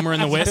much Selma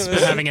and the Wisp and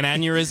having an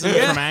aneurysm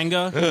from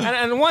anger.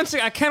 And once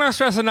again, I cannot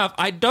stress enough.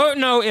 I don't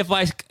know if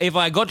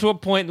I got to a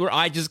point where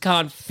I just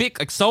can't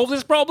solve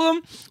this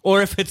problem,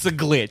 or if it's a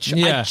glitch.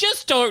 Yeah. I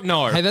just don't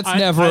know. Hey, that's I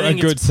never a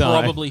think good it's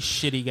sign. Probably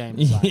shitty game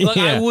design. Like,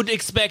 Yeah. I would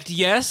expect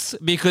yes,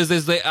 because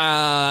there's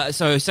the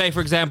so say for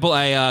example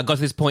I got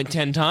to this point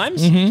 10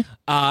 times.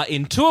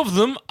 In 2 of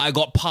them I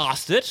got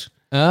past it,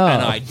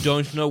 and I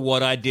don't know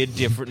what I did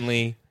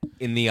differently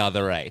in the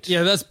other 8.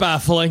 Yeah, that's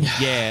baffling.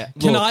 Yeah.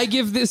 Can Look, I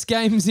give this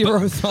game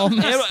 0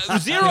 thumbs?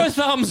 0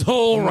 thumbs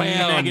all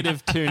round.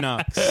 -2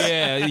 nucks.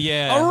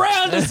 Yeah.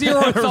 Around a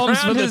 0 thumbs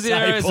for Around the to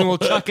zeros, table. and we'll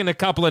chuck in a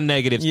couple of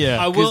negatives.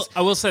 Yeah. I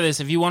will say this: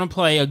 if you want to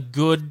play a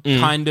good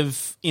kind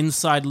of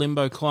Inside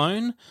Limbo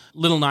clone,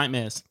 Little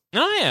Nightmares.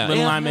 Oh yeah.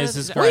 Little yeah. Nightmares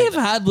is We great.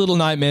 have had Little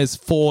Nightmares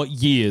for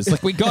years.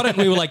 Like, we got it and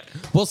we were like,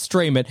 we'll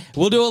stream it.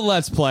 We'll do a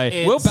Let's Play.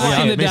 It's- Back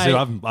Yeah, in the me day, too.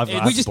 I've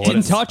we just bought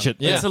didn't it. touch it.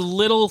 It's a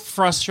little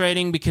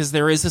frustrating because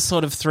there is a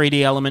sort of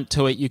 3D element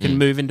to it. You can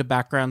move into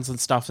backgrounds and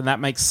stuff, and that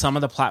makes some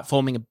of the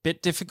platforming a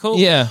bit difficult.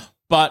 Yeah.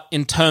 But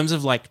in terms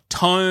of like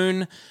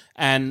tone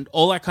and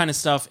all that kind of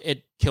stuff,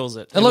 it kills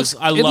it. It I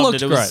loved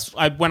looked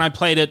it. When I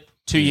played it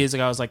 2 years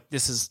ago, I was like,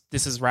 this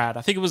is rad.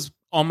 I think it was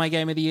on my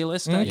Game of the Year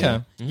list.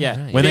 Okay.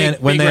 Yeah. When Big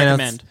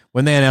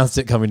they announced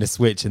it coming to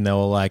Switch, and they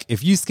were like,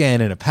 if you scan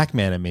in a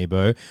Pac-Man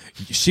amiibo,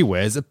 she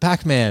wears a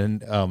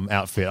Pac-Man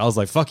outfit. I was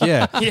like, fuck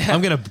yeah.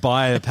 I'm gonna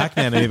buy a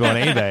Pac-Man amiibo on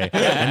eBay,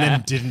 and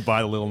then didn't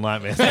buy the Little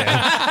Nightmares game. So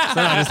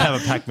now I just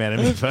have a Pac-Man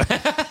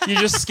amiibo. You're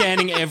just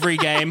scanning every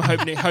game,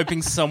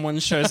 hoping someone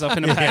shows up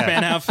in a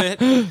Pac-Man outfit.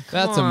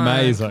 That's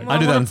amazing. I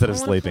do that instead of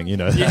sleeping, you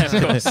know. Yeah,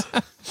 of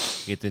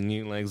course. Get the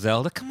new like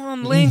Zelda. Come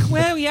on, Link.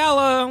 Wear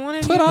yellow. I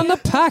want to Put on the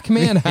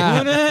Pac-Man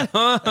hat.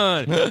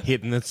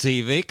 hitting the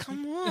TV.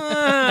 Come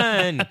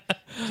on. Do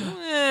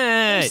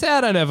I'm it.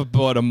 sad I never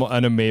bought an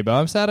amiibo.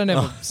 I'm sad I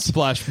never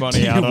splashed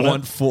money You out on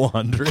want it.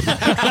 400?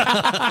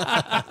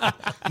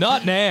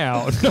 Not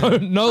now.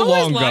 No I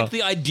always longer. like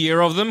the idea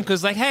of them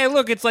because, like, hey,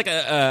 look, it's like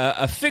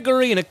a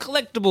figurine, a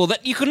collectible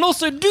that you can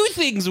also do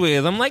things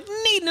with. I'm like,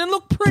 neat, and it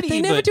look pretty.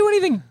 They never but do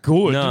anything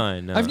good.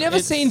 No. I've never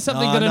seen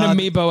something no, that an no.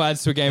 amiibo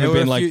adds to a game There and were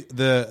been a like,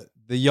 few-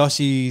 the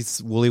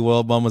Yoshi's Woolly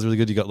World one was really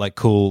good. You got like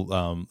cool.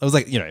 It was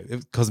like it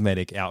was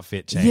cosmetic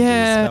outfit changes.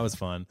 Yeah. That was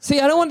fun. see,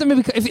 I don't want them to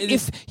be.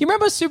 If you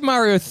remember Super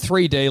Mario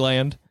 3D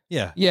Land,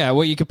 Yeah. yeah,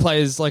 where you could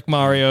play as like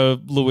Mario,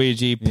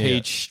 Luigi,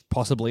 Peach,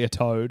 possibly a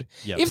Toad.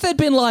 Yep. If they'd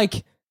been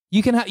like,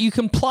 you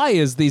can play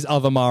as these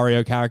other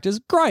Mario characters,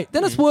 great.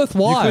 Then it's You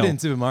worthwhile. could in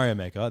Super Mario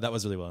Maker. That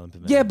was really well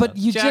implemented. Yeah, but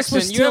you just Jackson,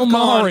 were still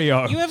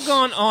Mario. You have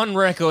gone on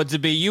record to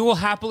be you will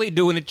happily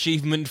do an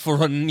achievement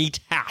for a neat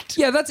hat.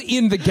 Yeah, that's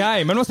in the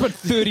game. I must spend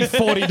 $30,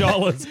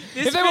 $40.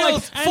 If they were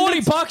like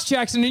 $40,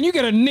 Jackson, and you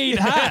get a neat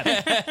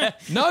hat,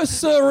 no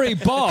sirree,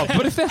 Bob.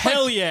 But if they're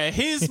Hell like, yeah!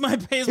 Here's my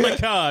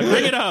card.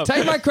 Bring it up.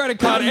 take my credit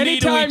card. How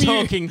neat are we Anytime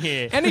talking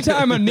here?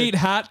 anytime a neat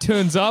hat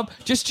turns up,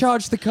 just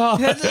charge the card.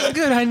 That's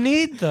good. I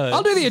need those.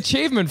 I'll do the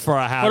achievement for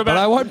a hat, What about- but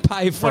I won't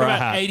pay for What a about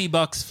hat.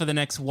 $80 for the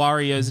next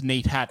Wario's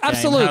neat hat game?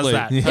 Absolutely.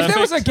 How's that? If there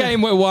was a Perfect.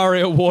 game where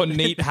Wario wore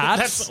neat That's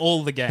hats,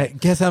 all the Hey, game.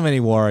 guess how many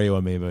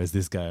Wario amiibos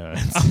this guy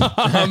owns?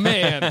 oh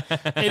man.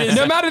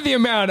 No matter the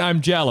amount, I'm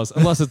jealous.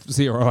 Unless it's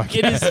zero, I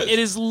guess. It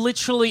is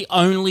literally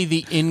only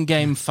the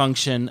in-game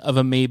function of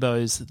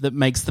amiibos that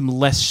makes them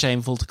less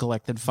shameful to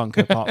collect than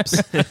Funko Pops.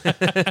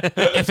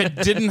 If it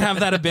didn't have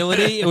that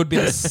ability, it would be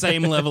the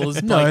same level as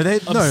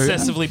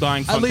obsessively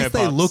buying Funko At least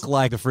they Pops. look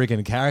like the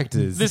freaking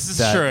characters. This is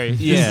that- true.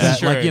 Yeah. This is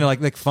that, true.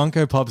 like like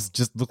Funko Pops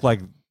just look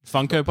like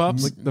Funko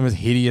Pops. the most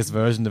hideous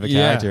version of a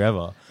Yeah. character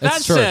ever. That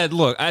It's true. said,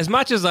 look, as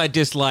much as I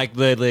dislike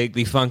the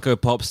Funko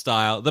Pop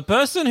style, the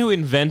person who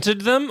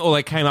invented them or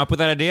like came up with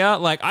that idea,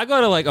 like I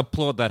gotta like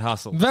applaud that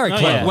hustle. Very Oh,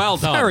 clever. yeah. Well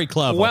done. Very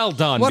clever. Well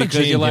done. What a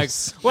because you're like,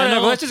 genius. whatever,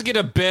 And let's just get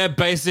a bare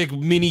basic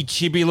mini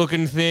chibi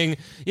looking thing.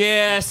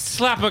 Yeah,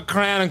 slap a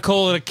crown and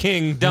call it a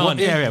king. Done. What-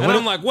 yeah, And what I'm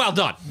if- like, well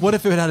done. What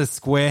if it had a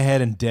square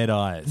head and dead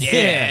eyes?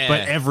 Yeah.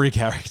 but every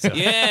character.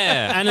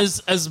 Yeah. And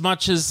as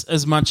much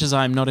as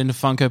I'm not into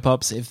Funko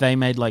Pops, if they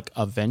made like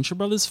a Venture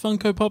Brothers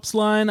Funko Pops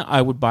line,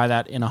 I would buy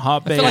that in a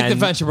heartbeat. I feel like the And-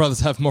 Venture Brothers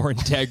have more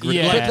integrity.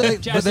 Yeah. Like, But they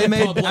Jurassic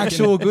made Public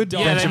actual and good Dog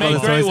Yeah, Venture they made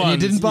Brothers great toys, and you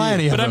ones. didn't buy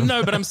any of them.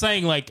 But I'm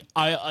saying like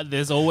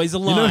there's always a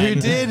You line. know who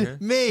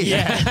did? Me.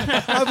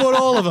 Yeah. I bought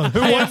all of them.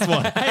 Who wants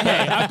one?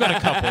 Hey, I've got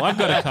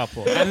a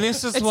couple. And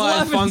this is It's why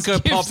Levin's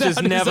Funko gives Pops is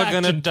out his never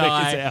going to action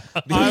die. figures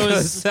out.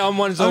 Because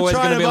someone's I'm always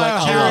trying going to to be buy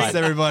like, a "All house, right."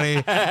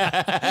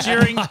 everybody.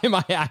 During Buy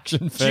my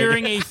action figure.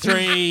 during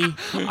E3,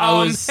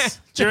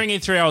 during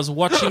E3, I was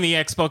watching the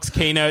Xbox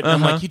keynote, and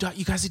I'm like,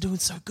 you guys are doing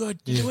so good.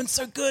 You're doing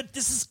so good.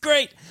 This is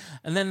great.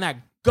 And then that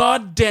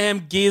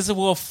goddamn Gears of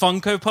War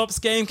Funko Pops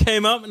game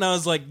came up, and I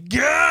was like,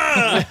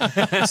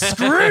 yeah,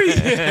 screw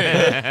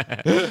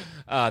you.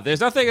 There's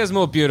nothing as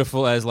more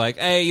beautiful as like,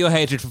 A, your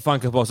hatred for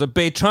Funko Pops, or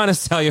B, trying to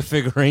sell your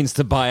figurines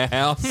to buy a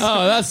house.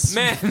 Oh, that's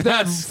Man, that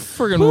that's-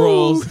 friggin'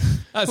 rules.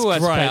 That's Ooh,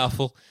 that's great.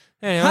 powerful.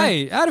 Anyway.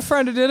 Hey, I had a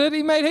friend who did it.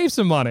 He made heaps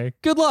of money.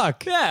 Good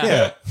luck.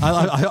 Yeah.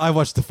 I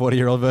watched the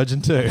 40-year-old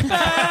virgin too.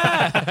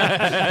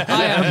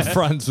 I am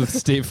friends with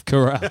Steve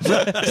Carell.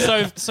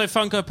 So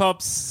Funko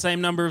Pops,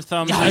 same number of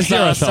thumbs Yeah, as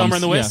zero Summer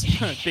in the thumbs,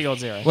 West. Big old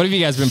zero. What have you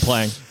guys been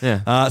playing?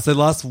 So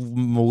last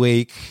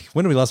week,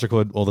 when did we last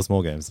record all the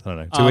small games? I don't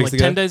know. 2 weeks like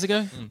ago? 10 days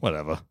ago?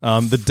 Whatever.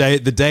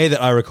 The day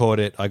that I record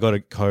it, I got a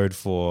code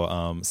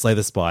for Slay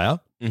the Spire.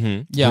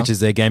 Yeah. Which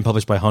is a game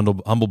published by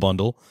Humble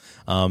Bundle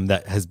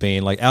that has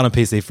been like out on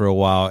PC for a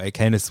while. It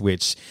came to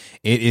Switch.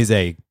 It is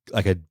a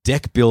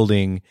deck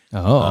building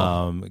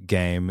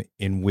game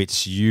in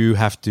which you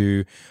have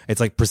to.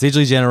 It's like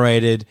procedurally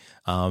generated,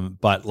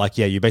 but like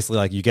you basically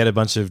like you get a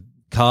bunch of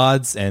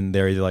cards and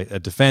they're either like a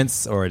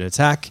defense or an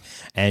attack,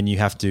 and you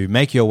have to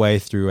make your way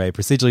through a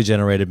procedurally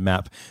generated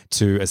map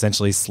to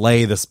essentially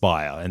slay the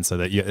spire. And so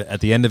that you, at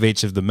the end of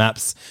each of the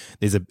maps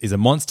is a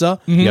monster.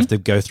 You have to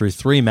go through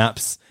 3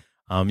 maps.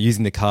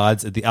 Using the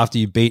cards, after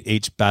you beat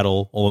each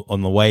battle or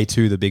on the way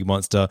to the big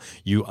monster,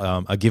 you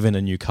are given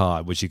a new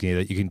card, which you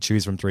can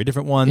choose from 3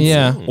 different ones.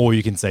 Yeah. Or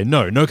you can say,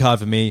 no card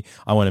for me.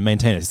 I want to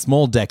maintain a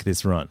small deck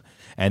this run.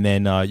 And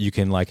then you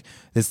can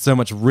there's so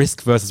much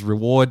risk versus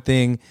reward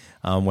thing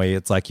where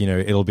it's like,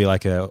 it'll be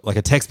like a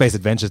text-based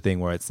adventure thing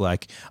where it's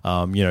like,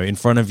 in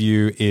front of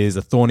you is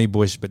a thorny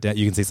bush, but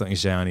you can see something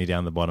shiny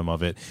down the bottom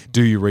of it.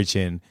 Do you reach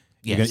in?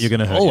 Yes. you're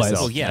gonna hurt Always.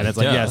 yourself. Well, yeah, and it's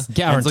like duh. yes,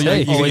 Guaranteed. And so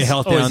you get Always- your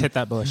health always down. hit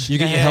that bush. You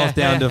get your health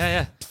down to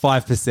yeah.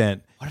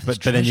 5%,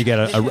 but then you get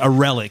a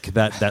relic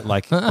that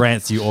like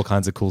grants you all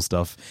kinds of cool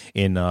stuff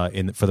in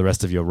for the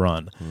rest of your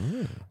run.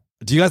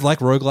 Do you guys like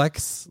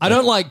roguelikes? I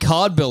don't like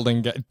card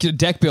building,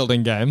 deck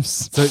building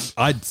games. So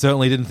I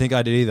certainly didn't think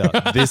I did either.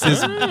 This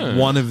is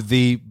one of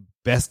the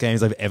best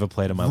games I've ever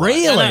played in my life.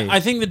 Really? And I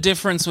think the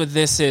difference with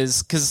this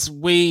is because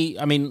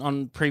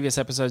on previous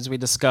episodes we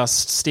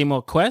discussed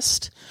SteamWorld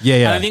Quest. Yeah,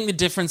 yeah. And I think the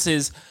difference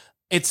is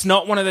it's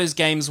not one of those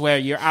games where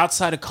you're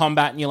outside of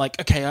combat and you're like,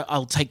 okay,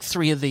 I'll take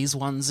 3 of these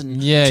ones and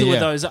 2 yeah. of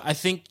those. I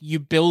think you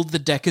build the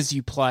deck as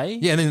you play.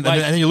 Yeah, and Like,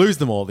 then you lose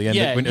them all at the end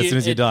Yeah, as soon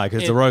as you die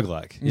because it's a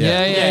roguelike.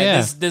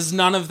 Yeah. There's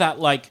none of that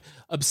like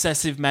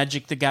obsessive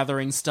Magic the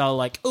Gathering style,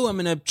 like, oh, I'm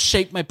going to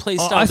shape my play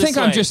style. I this think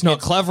I'm way. just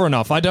not clever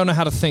enough. I don't know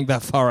how to think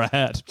that far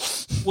ahead.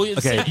 Well,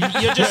 Okay.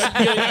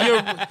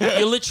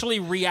 you're literally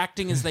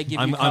reacting as they give you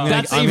I'm cards. gonna-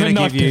 That's I'm even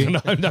gonna not give you-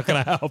 good. I'm not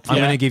going to help. I'm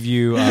you. going to give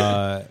you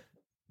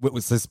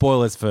so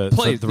spoilers for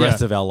Please, the rest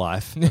yeah. of our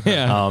life.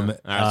 Yeah. All right,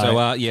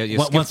 so you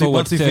skip once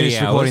forward we 30 finish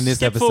hours. recording this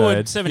Skip episode,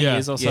 forward 7 Yeah.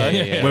 years or so.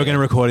 Yeah. we're going to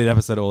record an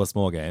episode of All the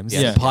Small Games.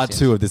 Yeah. Part Yes,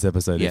 2 of this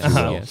episode, if Yes, you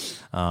will. yes.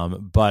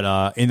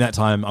 But in that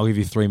time, I'll give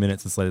you 3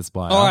 minutes to Slay the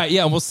Spire. All right,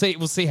 yeah, we'll see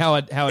how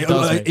it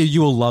does.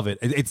 You will love it.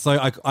 It's so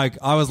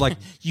I was like,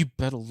 You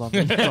better love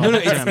it. no,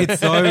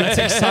 it's so It's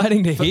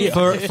exciting to hear.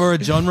 for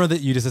a genre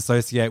that you just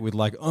associate with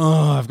like,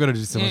 oh, I've got to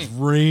do so much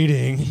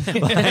reading.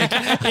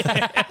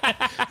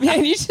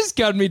 Man, you just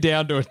got me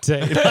down to a T.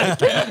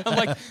 Like, I'm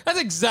like, that's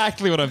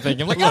exactly what I'm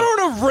thinking. I'm like, I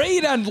don't want to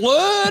read and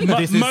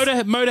learn.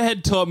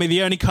 Motorhead taught me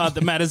the only card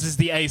that matters is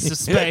the ace of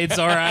spades.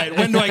 All right,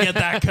 when do I get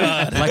that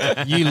card?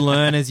 Like you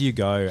learn as you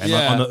go. And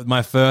Yeah. on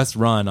my first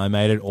run, I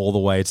made it all the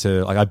way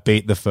to I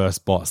beat the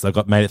first boss.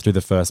 Made it through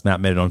the first map,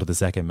 made it onto the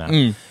second map,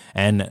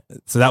 and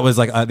so that was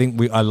I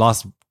think I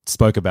last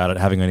spoke about it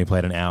having only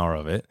played an hour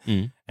of it,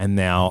 and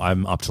now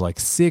I'm up to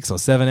 6 or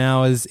 7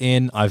 hours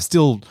in. I've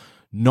still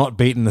not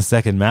beaten the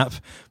second map,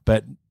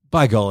 but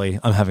by golly,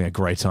 I'm having a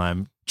great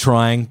time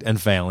trying and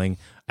failing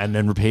and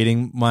then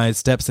repeating my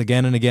steps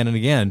again and again and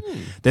again.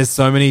 There's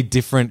so many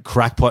different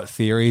crackpot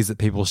theories that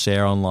people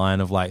share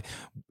online of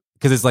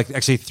because there's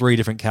actually 3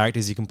 different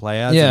characters you can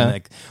play as. Yeah.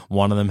 And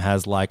one of them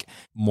has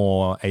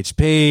more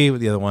HP,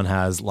 the other one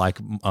has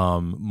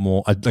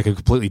more a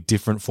completely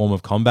different form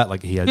of combat.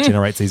 He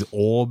generates these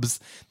orbs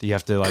that you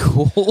have to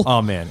Cool.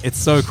 Oh man, it's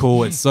so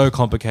cool. It's so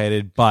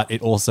complicated, but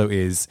it also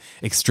is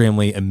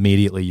extremely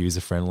immediately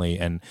user friendly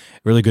and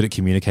really good at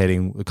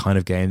communicating the kind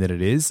of game that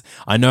it is.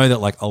 I know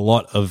that a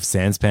lot of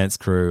Sanspants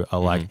crew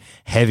are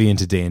heavy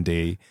into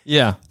D&D.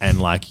 Yeah. And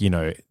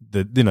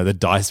the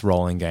dice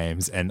rolling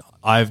games, and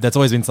that's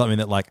always been something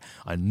that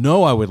I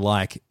know I would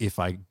like if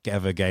I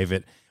ever gave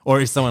it, or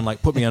if someone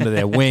put me under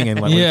their wing and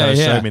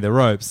showed me the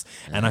ropes.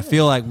 And I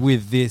feel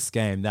with this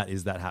game that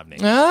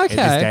happening. Okay.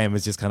 This game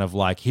is just kind of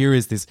here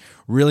is this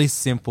really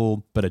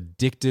simple but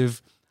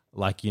addictive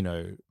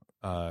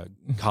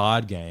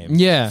card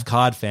game,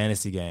 card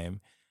fantasy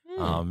game.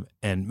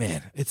 And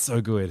man, it's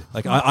so good.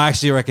 I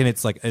actually reckon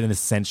it's an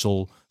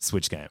essential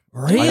Switch game.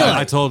 Really?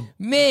 I told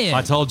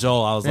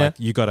Joel, I was Yeah.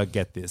 you got to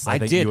get this. I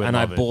think did, you would and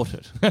I love bought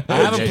it. I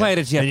haven't played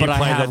it yet, And you but I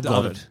played have that got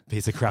other it.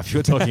 piece of crap you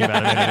were talking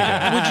about a minute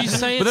ago. Would you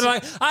say But it's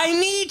then I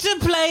need to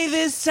play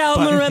this Salma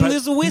But- and but-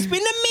 this Wisp in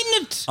a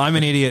minute. I'm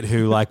an idiot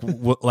who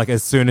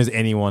as soon as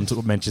anyone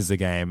mentions the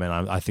game and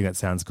I think that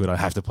sounds good, I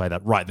have to play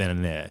that right then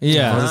and there.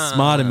 Yeah. If I was a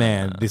smarter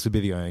man, this would be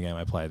the only game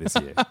I play this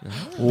year.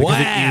 Because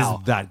it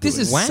is that good. This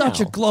is Wow. such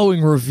a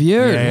glowing review.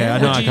 yeah,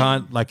 I know. Would I you-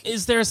 can't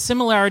Is there a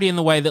similarity in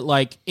the way that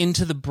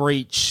Into the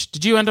Breach?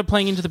 Did you end up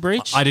playing Into the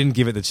Breach? I didn't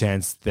give it the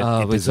chance that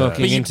it we're deserved.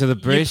 talking Into the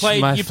Breach.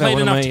 You my played fellow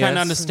enough mate, to kind of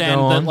yes. understand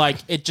Go on.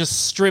 that it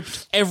just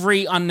stripped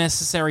every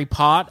unnecessary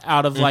part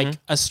out of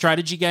a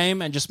strategy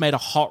game and just made a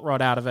hot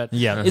rod out of it.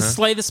 Yeah. Is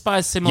Slay the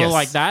Spire similar Yes.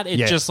 like that? It's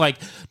Yeah. just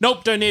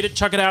nope, don't need it.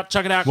 Chuck it out.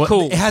 Well,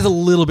 Cool. It has a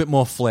little bit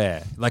more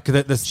flair.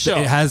 Sure.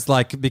 It has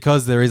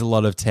because there is a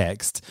lot of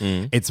text.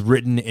 It's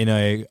written in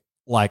a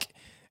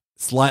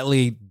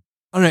slightly.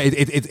 I don't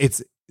know.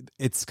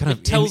 It's kind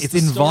of tells it's the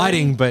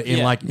inviting, story. but in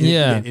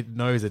Yeah. it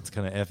knows it's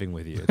kind of effing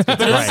with you. It's great.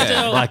 it's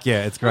still-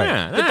 it's great.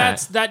 Yeah,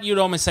 But that you'd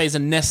almost say is a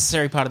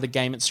necessary part of the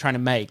game it's trying to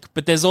make.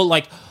 But there's all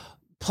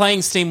playing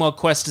SteamWorld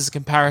Quest as a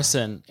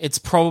comparison, it's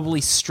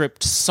probably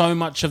stripped so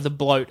much of the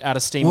bloat out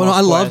of SteamWorld Well, I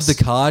Quest. loved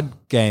the card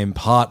game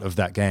part of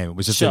that game. It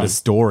was just Sure. the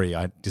story.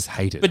 I just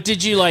hate it. But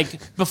did you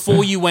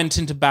before you went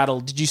into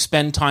battle, did you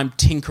spend time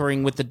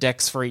tinkering with the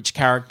decks for each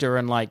character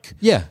and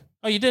yeah.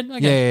 Oh, you did?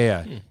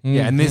 Okay.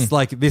 Yeah. And this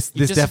this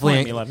disappoint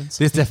definitely me, Levins.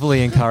 this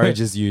definitely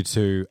encourages you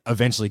to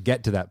eventually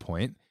get to that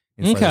point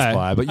in Slay the Okay.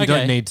 Spire, but you Okay.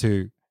 don't need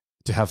to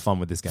have fun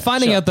with this game.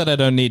 Finding out that I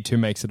don't need to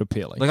makes it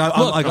appealing. I'm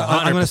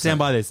going to stand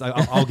by this.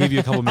 I'll give you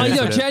a couple Oh, minutes.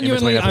 yo, in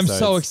genuinely, between I'm so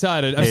episodes.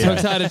 excited. I'm so Yeah.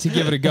 excited to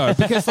give it a go.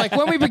 Because,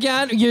 when we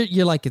began,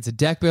 you're like, it's a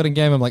deck building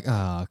game. I'm like,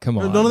 come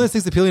on. None of those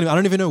things appealing to me. I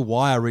don't even know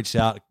why I reached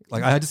out.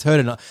 I just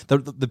heard it.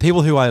 The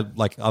people who I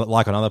like on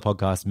other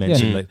podcasts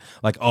mentioned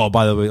that, oh,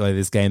 by the way,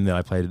 this game that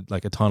I played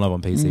a ton of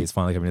on PC is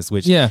finally coming to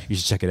Switch. Yeah. You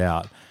should check it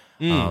out.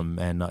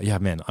 Yeah,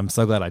 man, I'm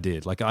so glad I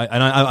did. Like, a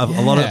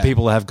lot of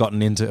people have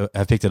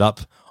picked it up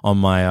on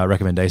my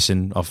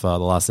recommendation of the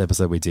last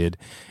episode we did,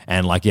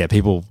 and like, yeah,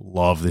 people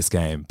love this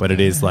game. But it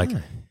is like,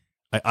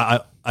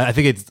 I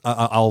think it's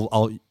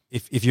I'll.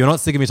 If you're not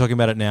sick of me talking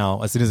about it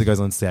now, as soon as it goes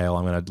on sale,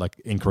 I'm going to like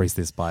increase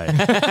this by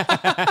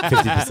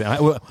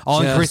 50%. I'll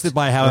increase it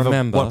by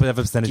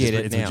whatever percentage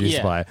it's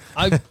reduced by.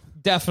 I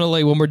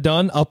definitely, when we're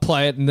done, I'll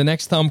play it, and the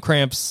next thumb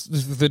cramps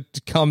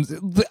that comes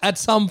at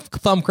some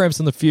thumb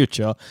cramps in the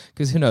future,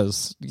 because who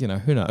knows? Who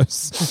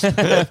knows?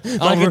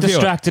 I'll get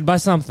distracted by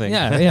something.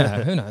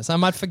 Yeah. Who knows? I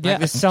might forget.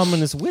 Like this Salmon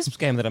this Wisp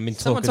game that I've been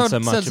talking so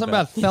much said something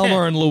about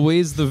Thelma and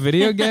Louise, the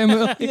video game.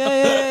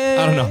 Yeah.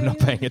 I don't know. I'm not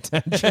paying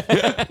attention.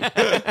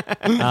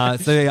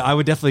 So yeah, I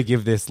would definitely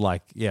give this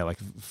like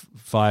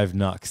 5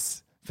 nucks.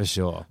 For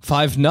sure.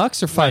 5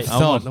 nucks or 5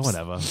 thumbs?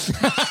 Whatever.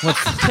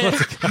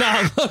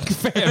 Nah, look,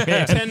 fair,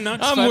 man. 10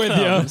 nucks, I'm 5 with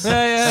thumbs. you. Screw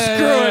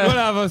it,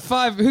 whatever.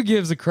 5, who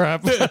gives a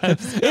crap?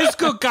 It's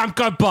good.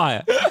 Go buy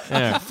it.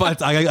 Yeah,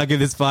 I give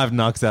this 5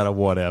 nucks out of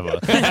whatever.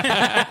 That's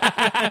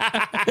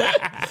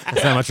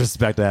how much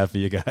respect I have for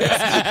you guys.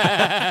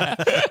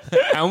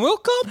 And we'll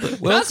cop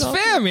it. That's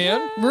fair,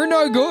 man. We're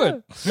no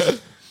good.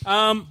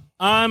 I'll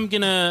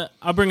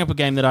bring up a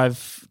game that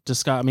I've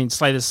discussed. I mean,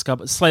 Slay the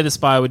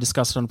Spire we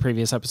discussed on a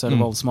previous episode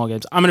of All the Small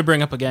Games. I'm going to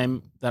bring up a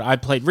game that I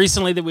played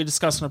recently that we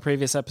discussed on a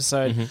previous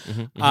episode.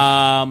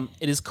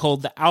 It is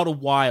called The Outer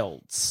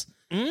Wilds.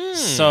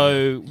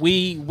 So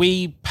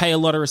we pay a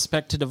lot of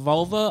respect to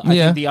Devolver. I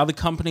think the other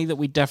company that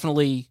we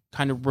definitely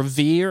kind of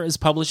revere as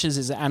publishers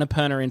is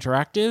Annapurna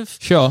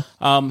Interactive. Sure.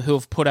 Who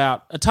have put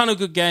out a ton of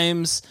good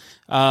games.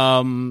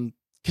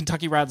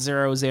 Kentucky Route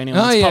Zero is the only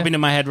one that's popping in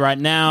my head right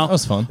now. That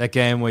was fun. That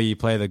game where you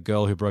play the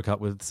girl who broke up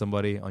with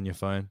somebody on your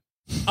phone.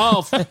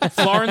 Oh,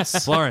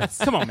 Florence.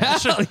 Come on, man.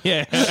 Show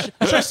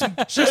some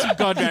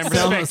goddamn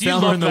respect. You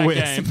love that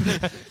game.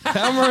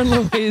 Thelma and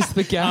Louise,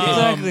 the game.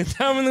 Exactly.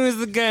 Thelma and Louise,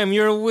 the game.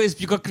 You're a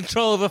wisp. You got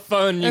control of a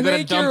phone. And you got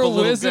to dump a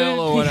little girl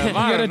or whatever. You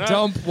got to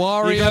dump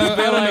Wario. You got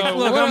to be like,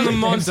 look, I'm the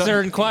monster,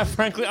 and quite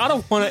frankly, I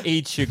don't want to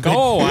eat you.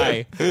 Go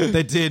away.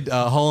 They did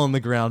Hole in the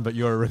Ground, but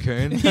you're a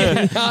raccoon.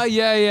 Yeah.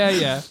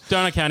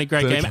 Donut County,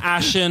 great game.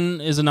 Ashen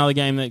is another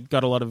game that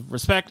got a lot of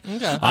respect.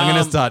 Okay. I'm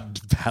going to start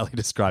badly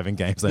describing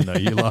games I know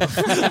you love.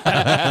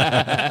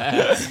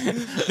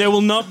 There will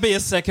not be a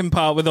second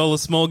part with all the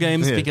small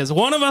games because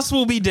one of us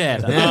will be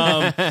dead.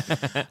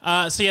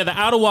 The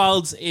Outer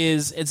Wilds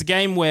it's a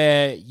game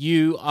where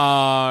you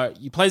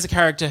play as a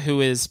character who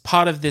is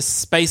part of this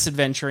space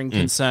adventuring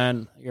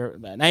concern. You're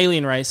an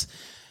alien race,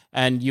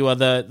 and you are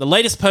the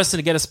latest person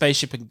to get a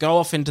spaceship and go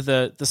off into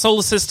the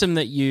solar system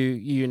that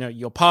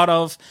you're part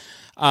of.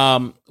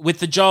 With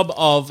the job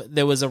of,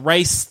 there was a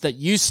race that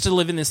used to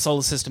live in this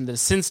solar system that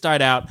has since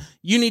died out.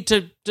 You need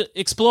to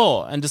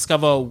explore and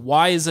discover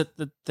why is it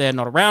that they're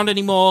not around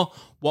anymore,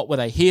 what were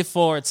they here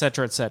for,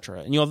 etc.,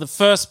 etc. And you're the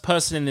first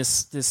person in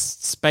this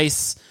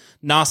space,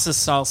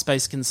 NASA-style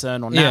space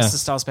concern or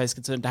NASA-style space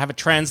concern to have a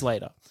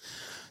translator.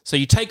 So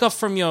you take off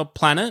from your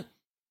planet.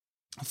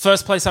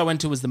 First place I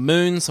went to was the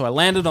moon, so I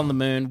landed on the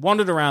moon,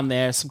 wandered around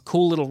there, some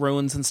cool little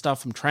ruins and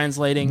stuff from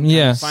translating,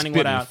 finding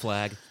what out.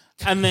 Flag.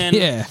 And then,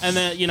 like I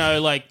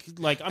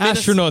mean,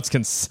 astronauts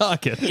can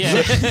suck it.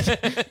 Yeah.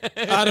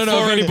 I don't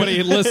know if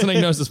anybody listening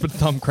knows this, but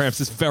Thumb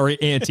Cramps is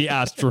very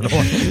anti-astronaut.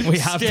 We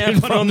have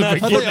been from the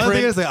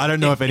beginning. I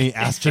don't know if any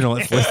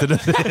astronauts listened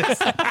to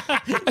this.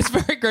 It's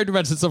very great to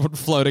imagine someone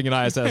floating in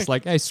ISS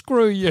like, hey,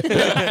 screw you. As they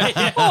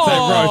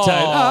rotate.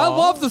 I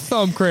love the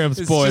Thumb Cramps,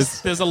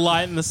 boys. There's a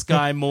light in the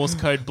sky, Morse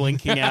code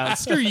blinking out.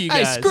 Screw you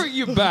guys. Hey, screw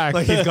you back.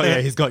 Like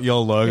he's got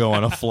your logo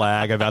on a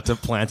flag about to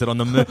plant it on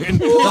the moon.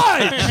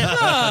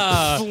 What?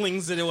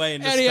 Flings it away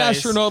into Any space.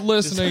 astronaut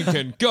listening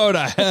can go to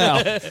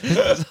hell.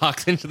 Just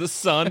hucks into the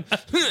sun.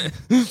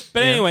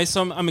 But anyway,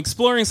 so I'm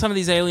exploring some of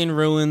these alien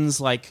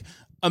ruins, like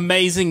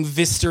amazing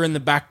vista in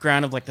the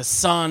background of like the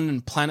sun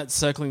and planets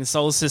circling the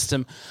solar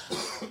system.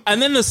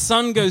 And then the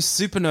sun goes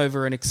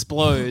supernova and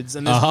explodes,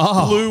 and this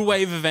blue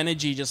wave of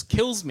energy just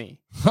kills me.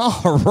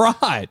 All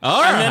right.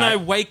 And then I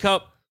wake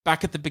up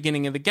back at the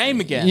beginning of the game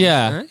again.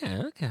 Yeah.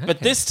 Okay.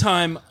 But this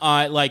time,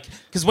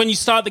 because when you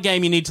start the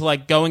game, you need to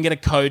go and get a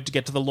code to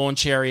get to the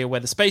launch area where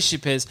the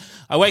spaceship is.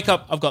 I wake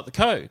up, I've got the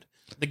code.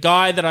 The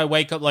guy that I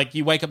wake up,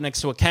 you wake up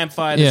next to a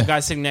campfire, there's a guy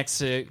sitting next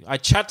to, I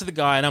chat to the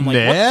guy and I'm like,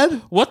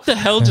 Ned? what the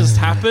hell just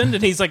happened?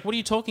 And he's like, what are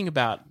you talking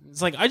about?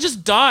 It's like, I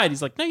just died.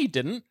 He's like, no, you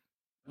didn't.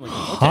 I'm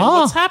like, okay,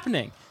 what's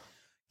happening?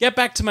 Get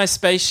back to my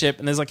spaceship,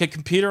 and there's a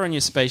computer on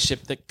your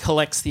spaceship that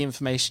collects the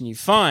information you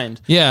find.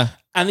 Yeah.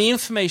 And the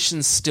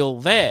information's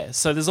still there.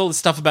 So there's all this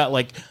stuff about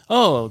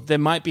there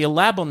might be a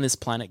lab on this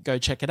planet. Go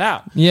check it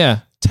out. Yeah.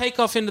 Take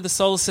off into the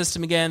solar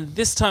system again.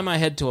 This time I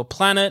head to a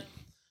planet.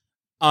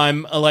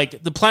 I'm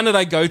the planet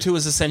I go to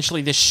is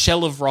essentially this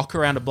shell of rock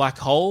around a black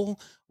hole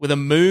with a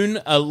moon,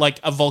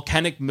 a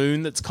volcanic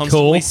moon that's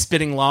constantly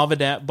spitting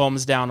lava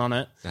bombs down on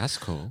it. That's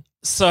cool.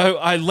 So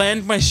I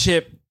land my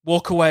ship,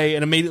 walk away,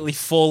 and immediately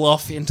fall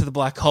off into the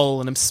black hole,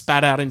 and I'm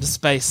spat out into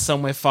space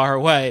somewhere far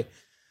away.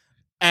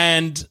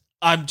 And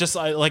I'm just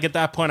like at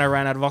that point I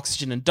ran out of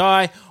oxygen and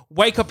die.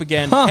 Wake up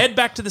again, head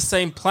back to the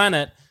same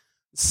planet,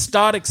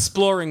 start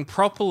exploring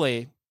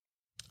properly,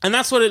 and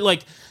that's what it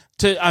like.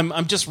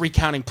 I'm just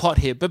recounting plot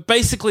here, but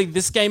basically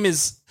this game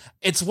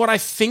it's what I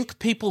think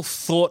people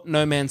thought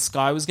No Man's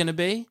Sky was going to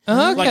be,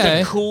 like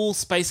a cool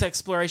space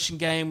exploration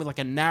game with like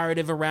a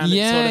narrative around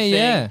it, sort of thing.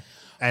 Yeah.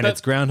 And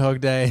it's Groundhog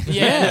Day.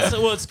 Yeah, it's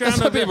That's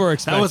Groundhog what Day. people were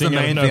expecting. That was the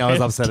main thing I was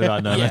No upset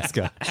about No Man's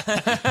Sky.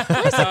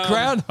 Where's the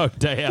Groundhog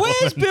Day element?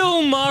 Where's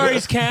Bill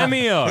Murray's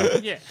cameo?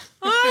 Yeah.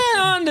 I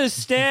don't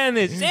understand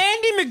this. Is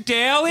Andy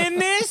McDowell in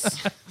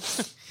this?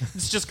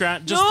 It's just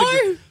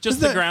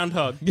the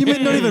groundhog. You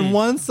mean not even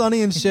one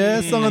Sonny and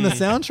Cher song on the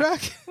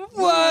soundtrack?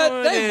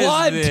 What? They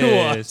lied to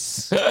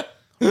us.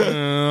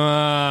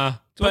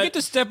 Do I get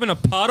to step in a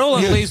puddle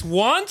at least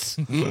once?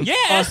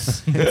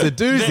 Yes. It's a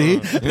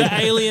doozy.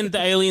 The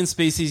alien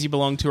species you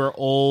belong to are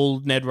all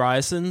Ned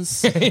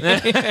Ryersons.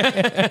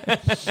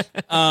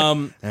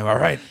 Am I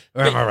right?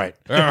 Or am I right?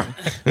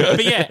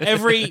 But yeah,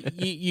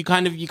 you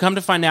come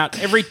to find out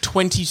every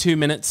 22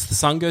 minutes the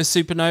sun goes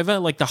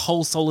supernova. Like the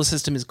whole solar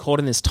system is caught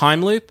in this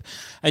time loop,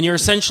 and you're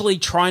essentially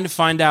trying to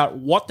find out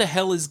what the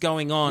hell is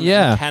going on.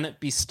 Yeah. And can it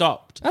be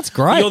stopped? That's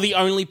great. You're the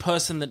only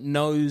person that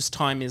knows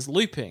time is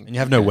looping. And you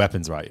have no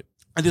weapons, right?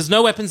 And there's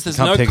no weapons, there's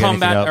Can't no pick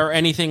combat anything up. or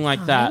anything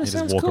like that. You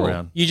just walk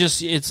around. You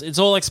just it's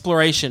all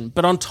exploration.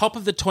 But on top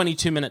of the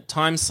 22-minute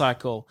time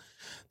cycle,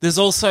 there's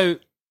also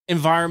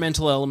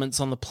environmental elements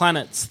on the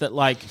planets that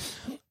like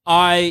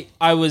I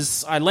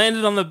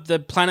landed on the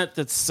planet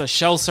that's a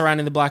shell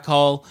surrounding the black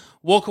hole,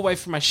 walk away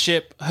from my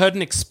ship, heard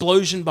an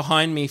explosion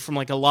behind me from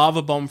like a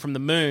lava bomb from the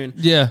moon,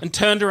 and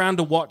turned around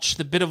to watch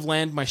the bit of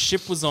land my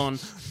ship was on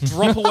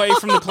drop away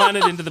from the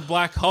planet into the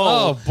black hole.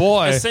 Oh,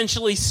 boy.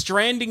 Essentially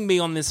stranding me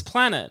on this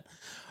planet.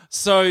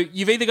 So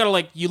you've either got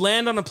to you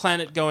land on a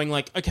planet going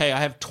like, okay,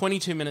 I have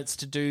 22 minutes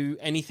to do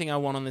anything I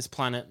want on this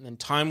planet and then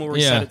time will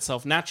reset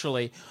itself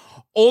naturally.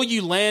 Or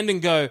you land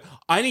and go,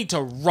 I need to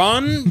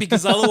run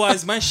because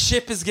otherwise my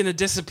ship is going to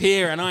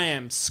disappear and I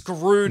am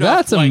screwed up.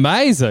 That's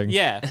amazing.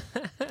 Yeah.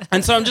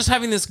 And so I'm just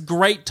having this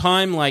great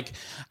time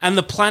and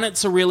the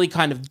planets are really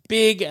kind of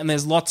big and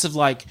there's lots of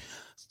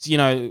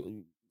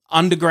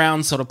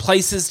underground sort of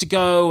places to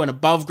go and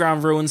above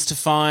ground ruins to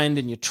find,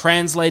 and you're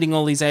translating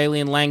all these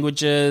alien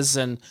languages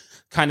and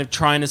kind of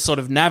trying to sort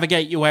of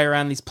navigate your way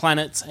around these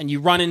planets, and you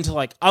run into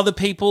other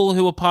people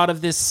who are part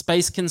of this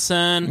space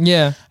concern.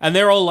 Yeah. And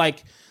they're all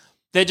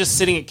they're just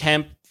sitting at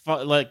camp,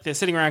 they're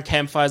sitting around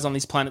campfires on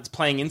these planets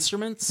playing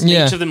instruments.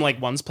 Yeah. Each of them,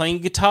 one's playing a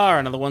guitar,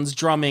 another one's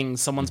drumming,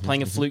 someone's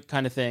playing a flute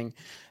kind of thing.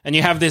 And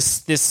you have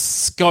this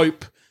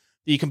scope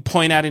that you can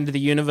point out into the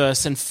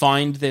universe and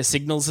find their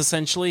signals,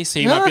 essentially. So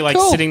you might be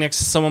cool. sitting next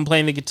to someone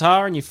playing the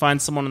guitar and you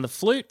find someone on the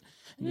flute.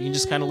 And you can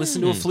just kind of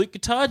listen to a flute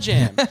guitar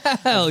jam.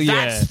 Hell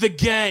yeah. That's the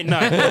game. No.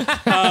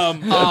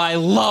 I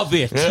love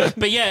it.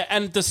 But yeah,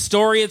 and the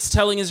story it's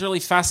telling is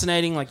really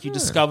fascinating. You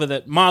discover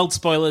that, mild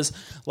spoilers,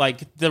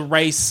 the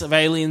race of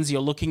aliens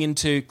you're looking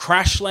into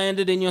crash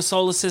landed in your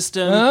solar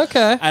system.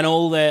 Okay. And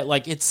all their,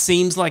 it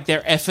seems like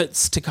their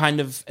efforts to kind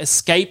of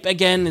escape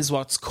again is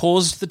what's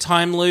caused the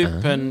time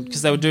loop. And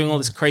because they were doing all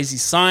this crazy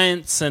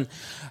science. And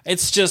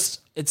it's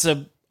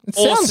an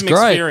awesome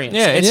great. experience.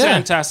 Yeah, it's yeah.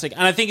 fantastic.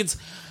 And I think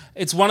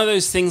it's one of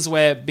those things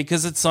where,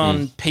 because it's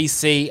on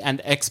PC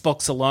and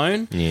Xbox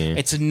alone,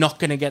 it's not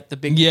going to get the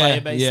big player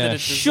base that it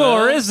deserves.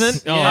 Sure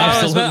isn't.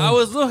 Yeah. I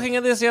was looking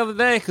at this the other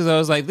day because I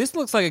was like, this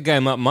looks like a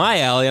game up my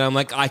alley. And I'm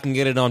like, I can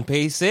get it on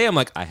PC. I'm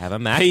like, I have a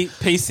Mac.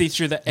 PC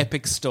through the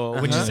Epic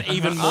Store, which is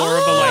even more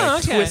of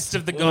a twist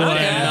of the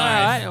goddamn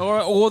knife. All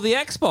right. Or the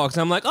Xbox.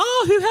 I'm like,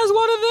 oh, who has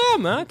one of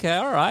them? Okay,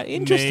 all right.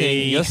 Interesting.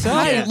 Me.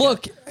 Yourself. Hey,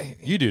 look,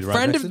 You do, right?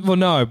 friend Braxton? of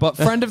no, but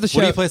friend of the show.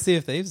 What do you play Sea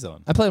of Thieves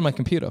on? I play on my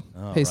computer,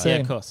 PC. Yeah,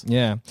 of course.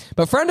 Yeah,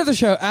 but friend of the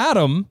show,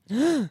 Adam,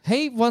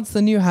 he wants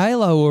the new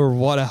Halo or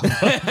whatever.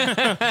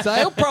 So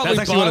he'll probably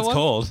That's actually buy what it's one.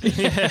 called.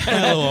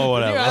 Hello or New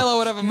whatever. Halo,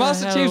 whatever.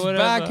 Master Halo, Chief's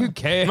whatever. back. Who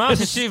cares?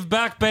 Master Chief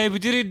back, baby.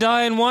 Did he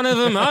die in one of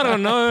them? I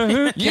don't know.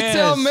 Who cares? You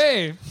tell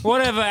me.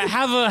 Whatever.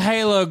 Have a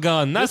Halo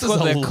gun. That's This is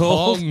what a they're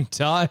called. long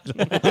title.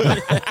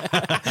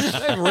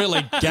 They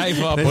really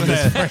gave up on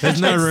this.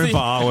 There's no room for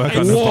artwork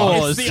on the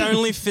Wars. box. It's the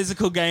only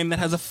physical game that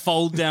has a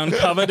fold-down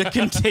cover to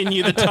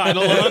continue the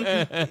title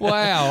on.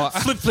 Wow.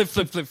 Flip, flip,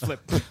 flip, flip,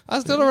 flip. I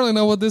still don't really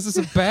know what this is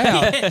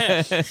about.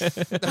 I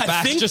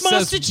think just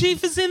Master says-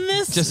 Chief is in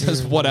this. Just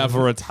says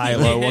whatever, it's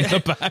Halo on the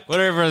back.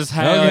 Whatever is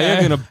Halo, Okay.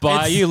 you're gonna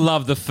buy. It's- You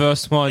love the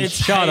first one.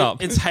 Shut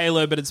up. It's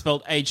Halo, but it's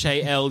spelled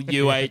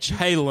Haluh.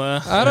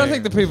 Halo. I don't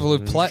think the people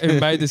who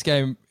made this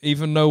game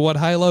even know what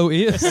Halo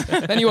is.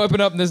 Then you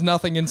open up and there's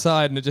nothing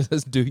inside and it just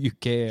says, do you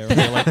care? And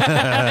you're like,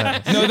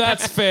 no,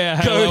 that's fair,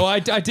 Halo. I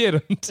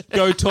didn't.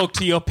 Go talk talk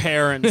to your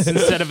parents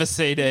instead of a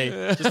CD.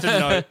 Just a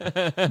note.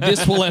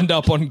 This will end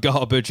up on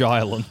Garbage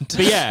Island.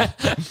 But yeah,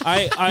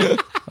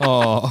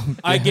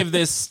 I give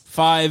this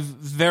 5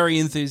 very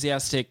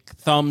enthusiastic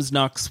thumbs,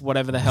 knucks,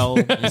 whatever the hell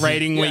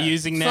rating we're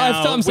using now.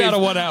 5 thumbs out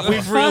of whatever.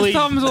 We've really,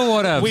 5 thumbs or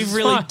whatever. we've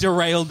really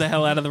derailed the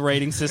hell out of the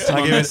rating system.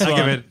 I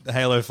give it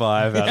Halo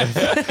 5 out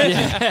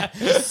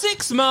of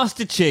 6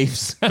 Master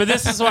Chiefs. But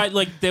this is why,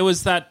 like, there were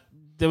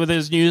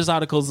those news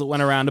articles that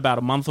went around about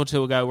a month or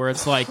two ago where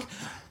it's like,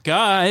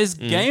 guys,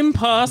 Game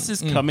Pass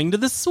is coming to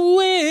the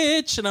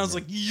Switch. And I was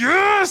like,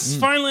 yes!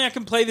 Finally I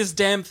can play this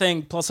damn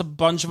thing, plus a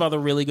bunch of other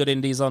really good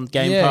indies on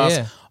Game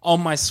Pass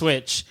on my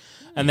Switch.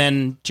 And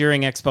then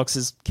during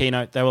Xbox's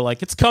keynote, they were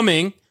like, it's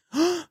coming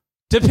to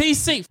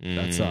PC.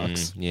 That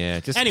sucks.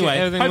 Yeah. Just Anyway,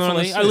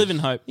 hopefully, I live in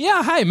hope.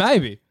 Yeah, hey,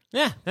 maybe.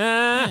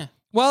 Yeah.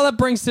 Well, that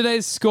brings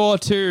today's score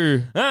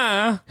to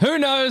who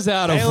knows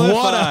out of Halo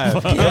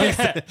what 5.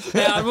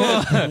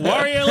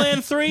 Wario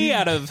Land 3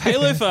 out of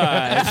Halo 5.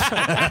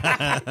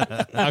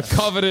 a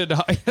coveted.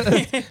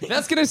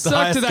 That's going to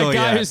suck to that score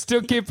guy yet. who's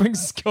still keeping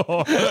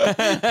score.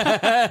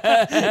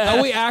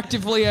 Are we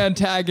actively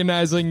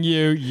antagonizing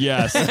you?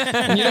 Yes.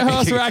 And you know who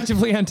else we're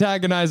actively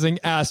antagonizing?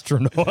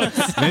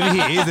 Astronauts. Maybe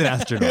he is an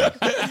astronaut.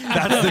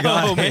 That's the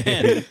guy. Oh,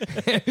 man.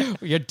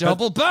 You're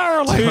double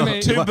barreling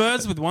me. Two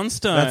birds with one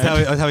stone.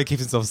 That's how he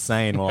keeps himself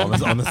sane while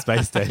on the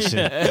space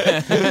station.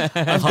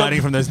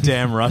 Hiding from those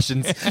damn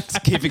Russians,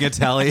 keeping a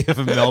tally of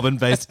a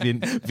Melbourne-based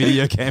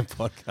video game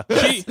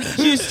podcast.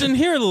 Houston,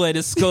 here are the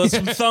latest scores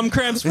from Thumb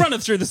Cramps. Run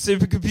it through the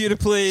supercomputer,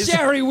 please.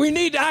 Jerry, we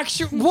need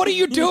action. What are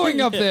you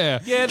doing up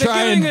there? Yeah, they're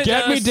Try and giving it,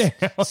 get me down.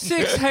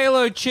 6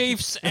 Halo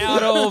Chiefs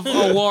out of a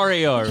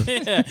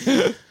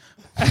Wario.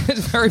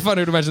 It's very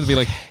funny to imagine to be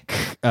like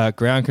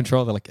ground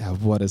control. They're like, oh,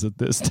 what is it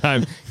this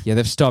time? Yeah,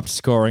 they've stopped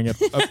scoring it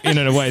in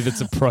a way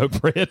that's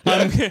appropriate.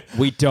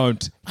 We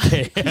don't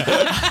care.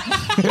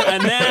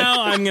 And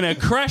now I'm going to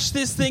crash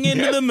this thing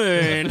into the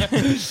moon.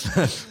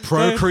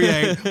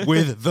 Procreate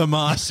with the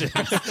Martians. For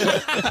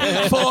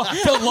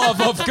the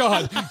love of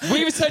God,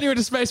 we sent you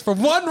into space for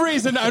one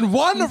reason and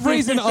one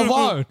reason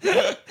alone.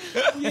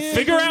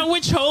 Figure out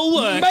which hole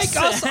works. Make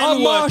us and a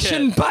work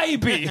Martian it.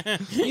 baby.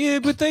 Yeah,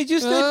 but they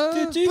just...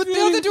 But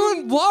they're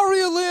doing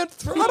Wario Land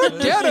 3. I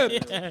don't get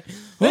it.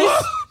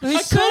 they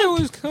said it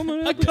was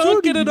coming. I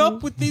can't get it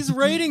up with these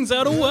ratings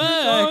out of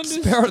whack.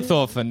 Spirit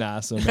thought for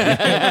NASA,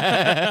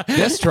 man.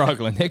 They're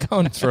struggling. They're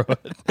going through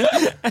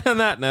it. On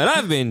that note,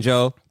 I've been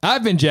Joel.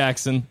 I've been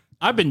Jackson.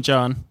 I've been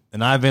John.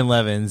 And I've been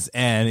Levins,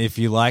 and if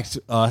you liked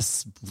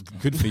us,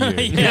 good for you. Wow.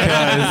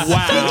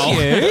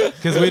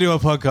 Because we do a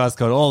podcast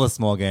called All the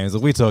Small Games,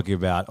 where we talk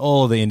about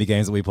all the indie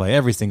games that we play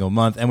every single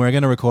month, and we're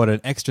going to record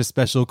an extra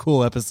special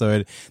cool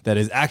episode that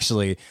is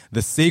actually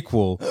the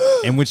sequel,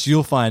 in which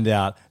you'll find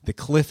out the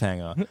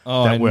cliffhanger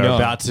that we're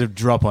about to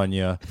drop on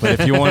you. But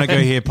if you want to go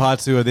hear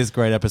part 2 of this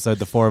great episode,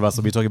 the 4 of us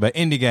will be talking about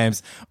indie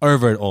games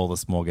over at All the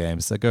Small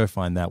Games. So go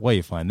find that where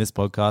you find this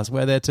podcast.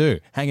 We're there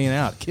too, hanging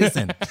out,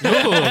 kissing.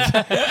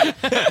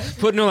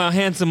 Putting all our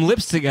handsome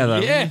lips together.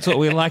 Yeah. That's what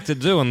we like to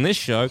do on this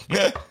show.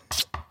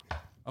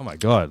 Oh my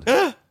God.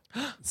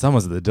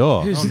 Someone's at the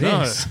door. Who's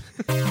this?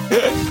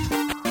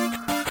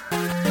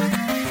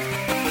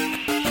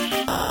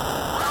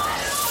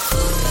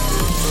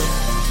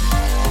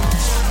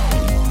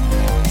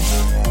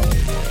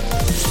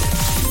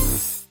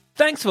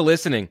 Thanks for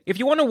listening. If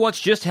you want to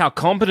watch just how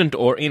competent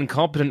or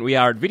incompetent we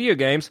are at video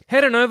games,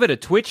 head on over to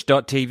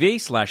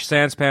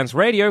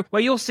twitch.tv/SanspantsRadio,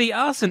 where you'll see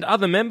us and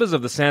other members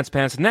of the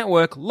Sanspants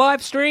Network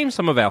live stream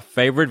some of our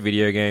favorite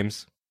video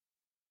games.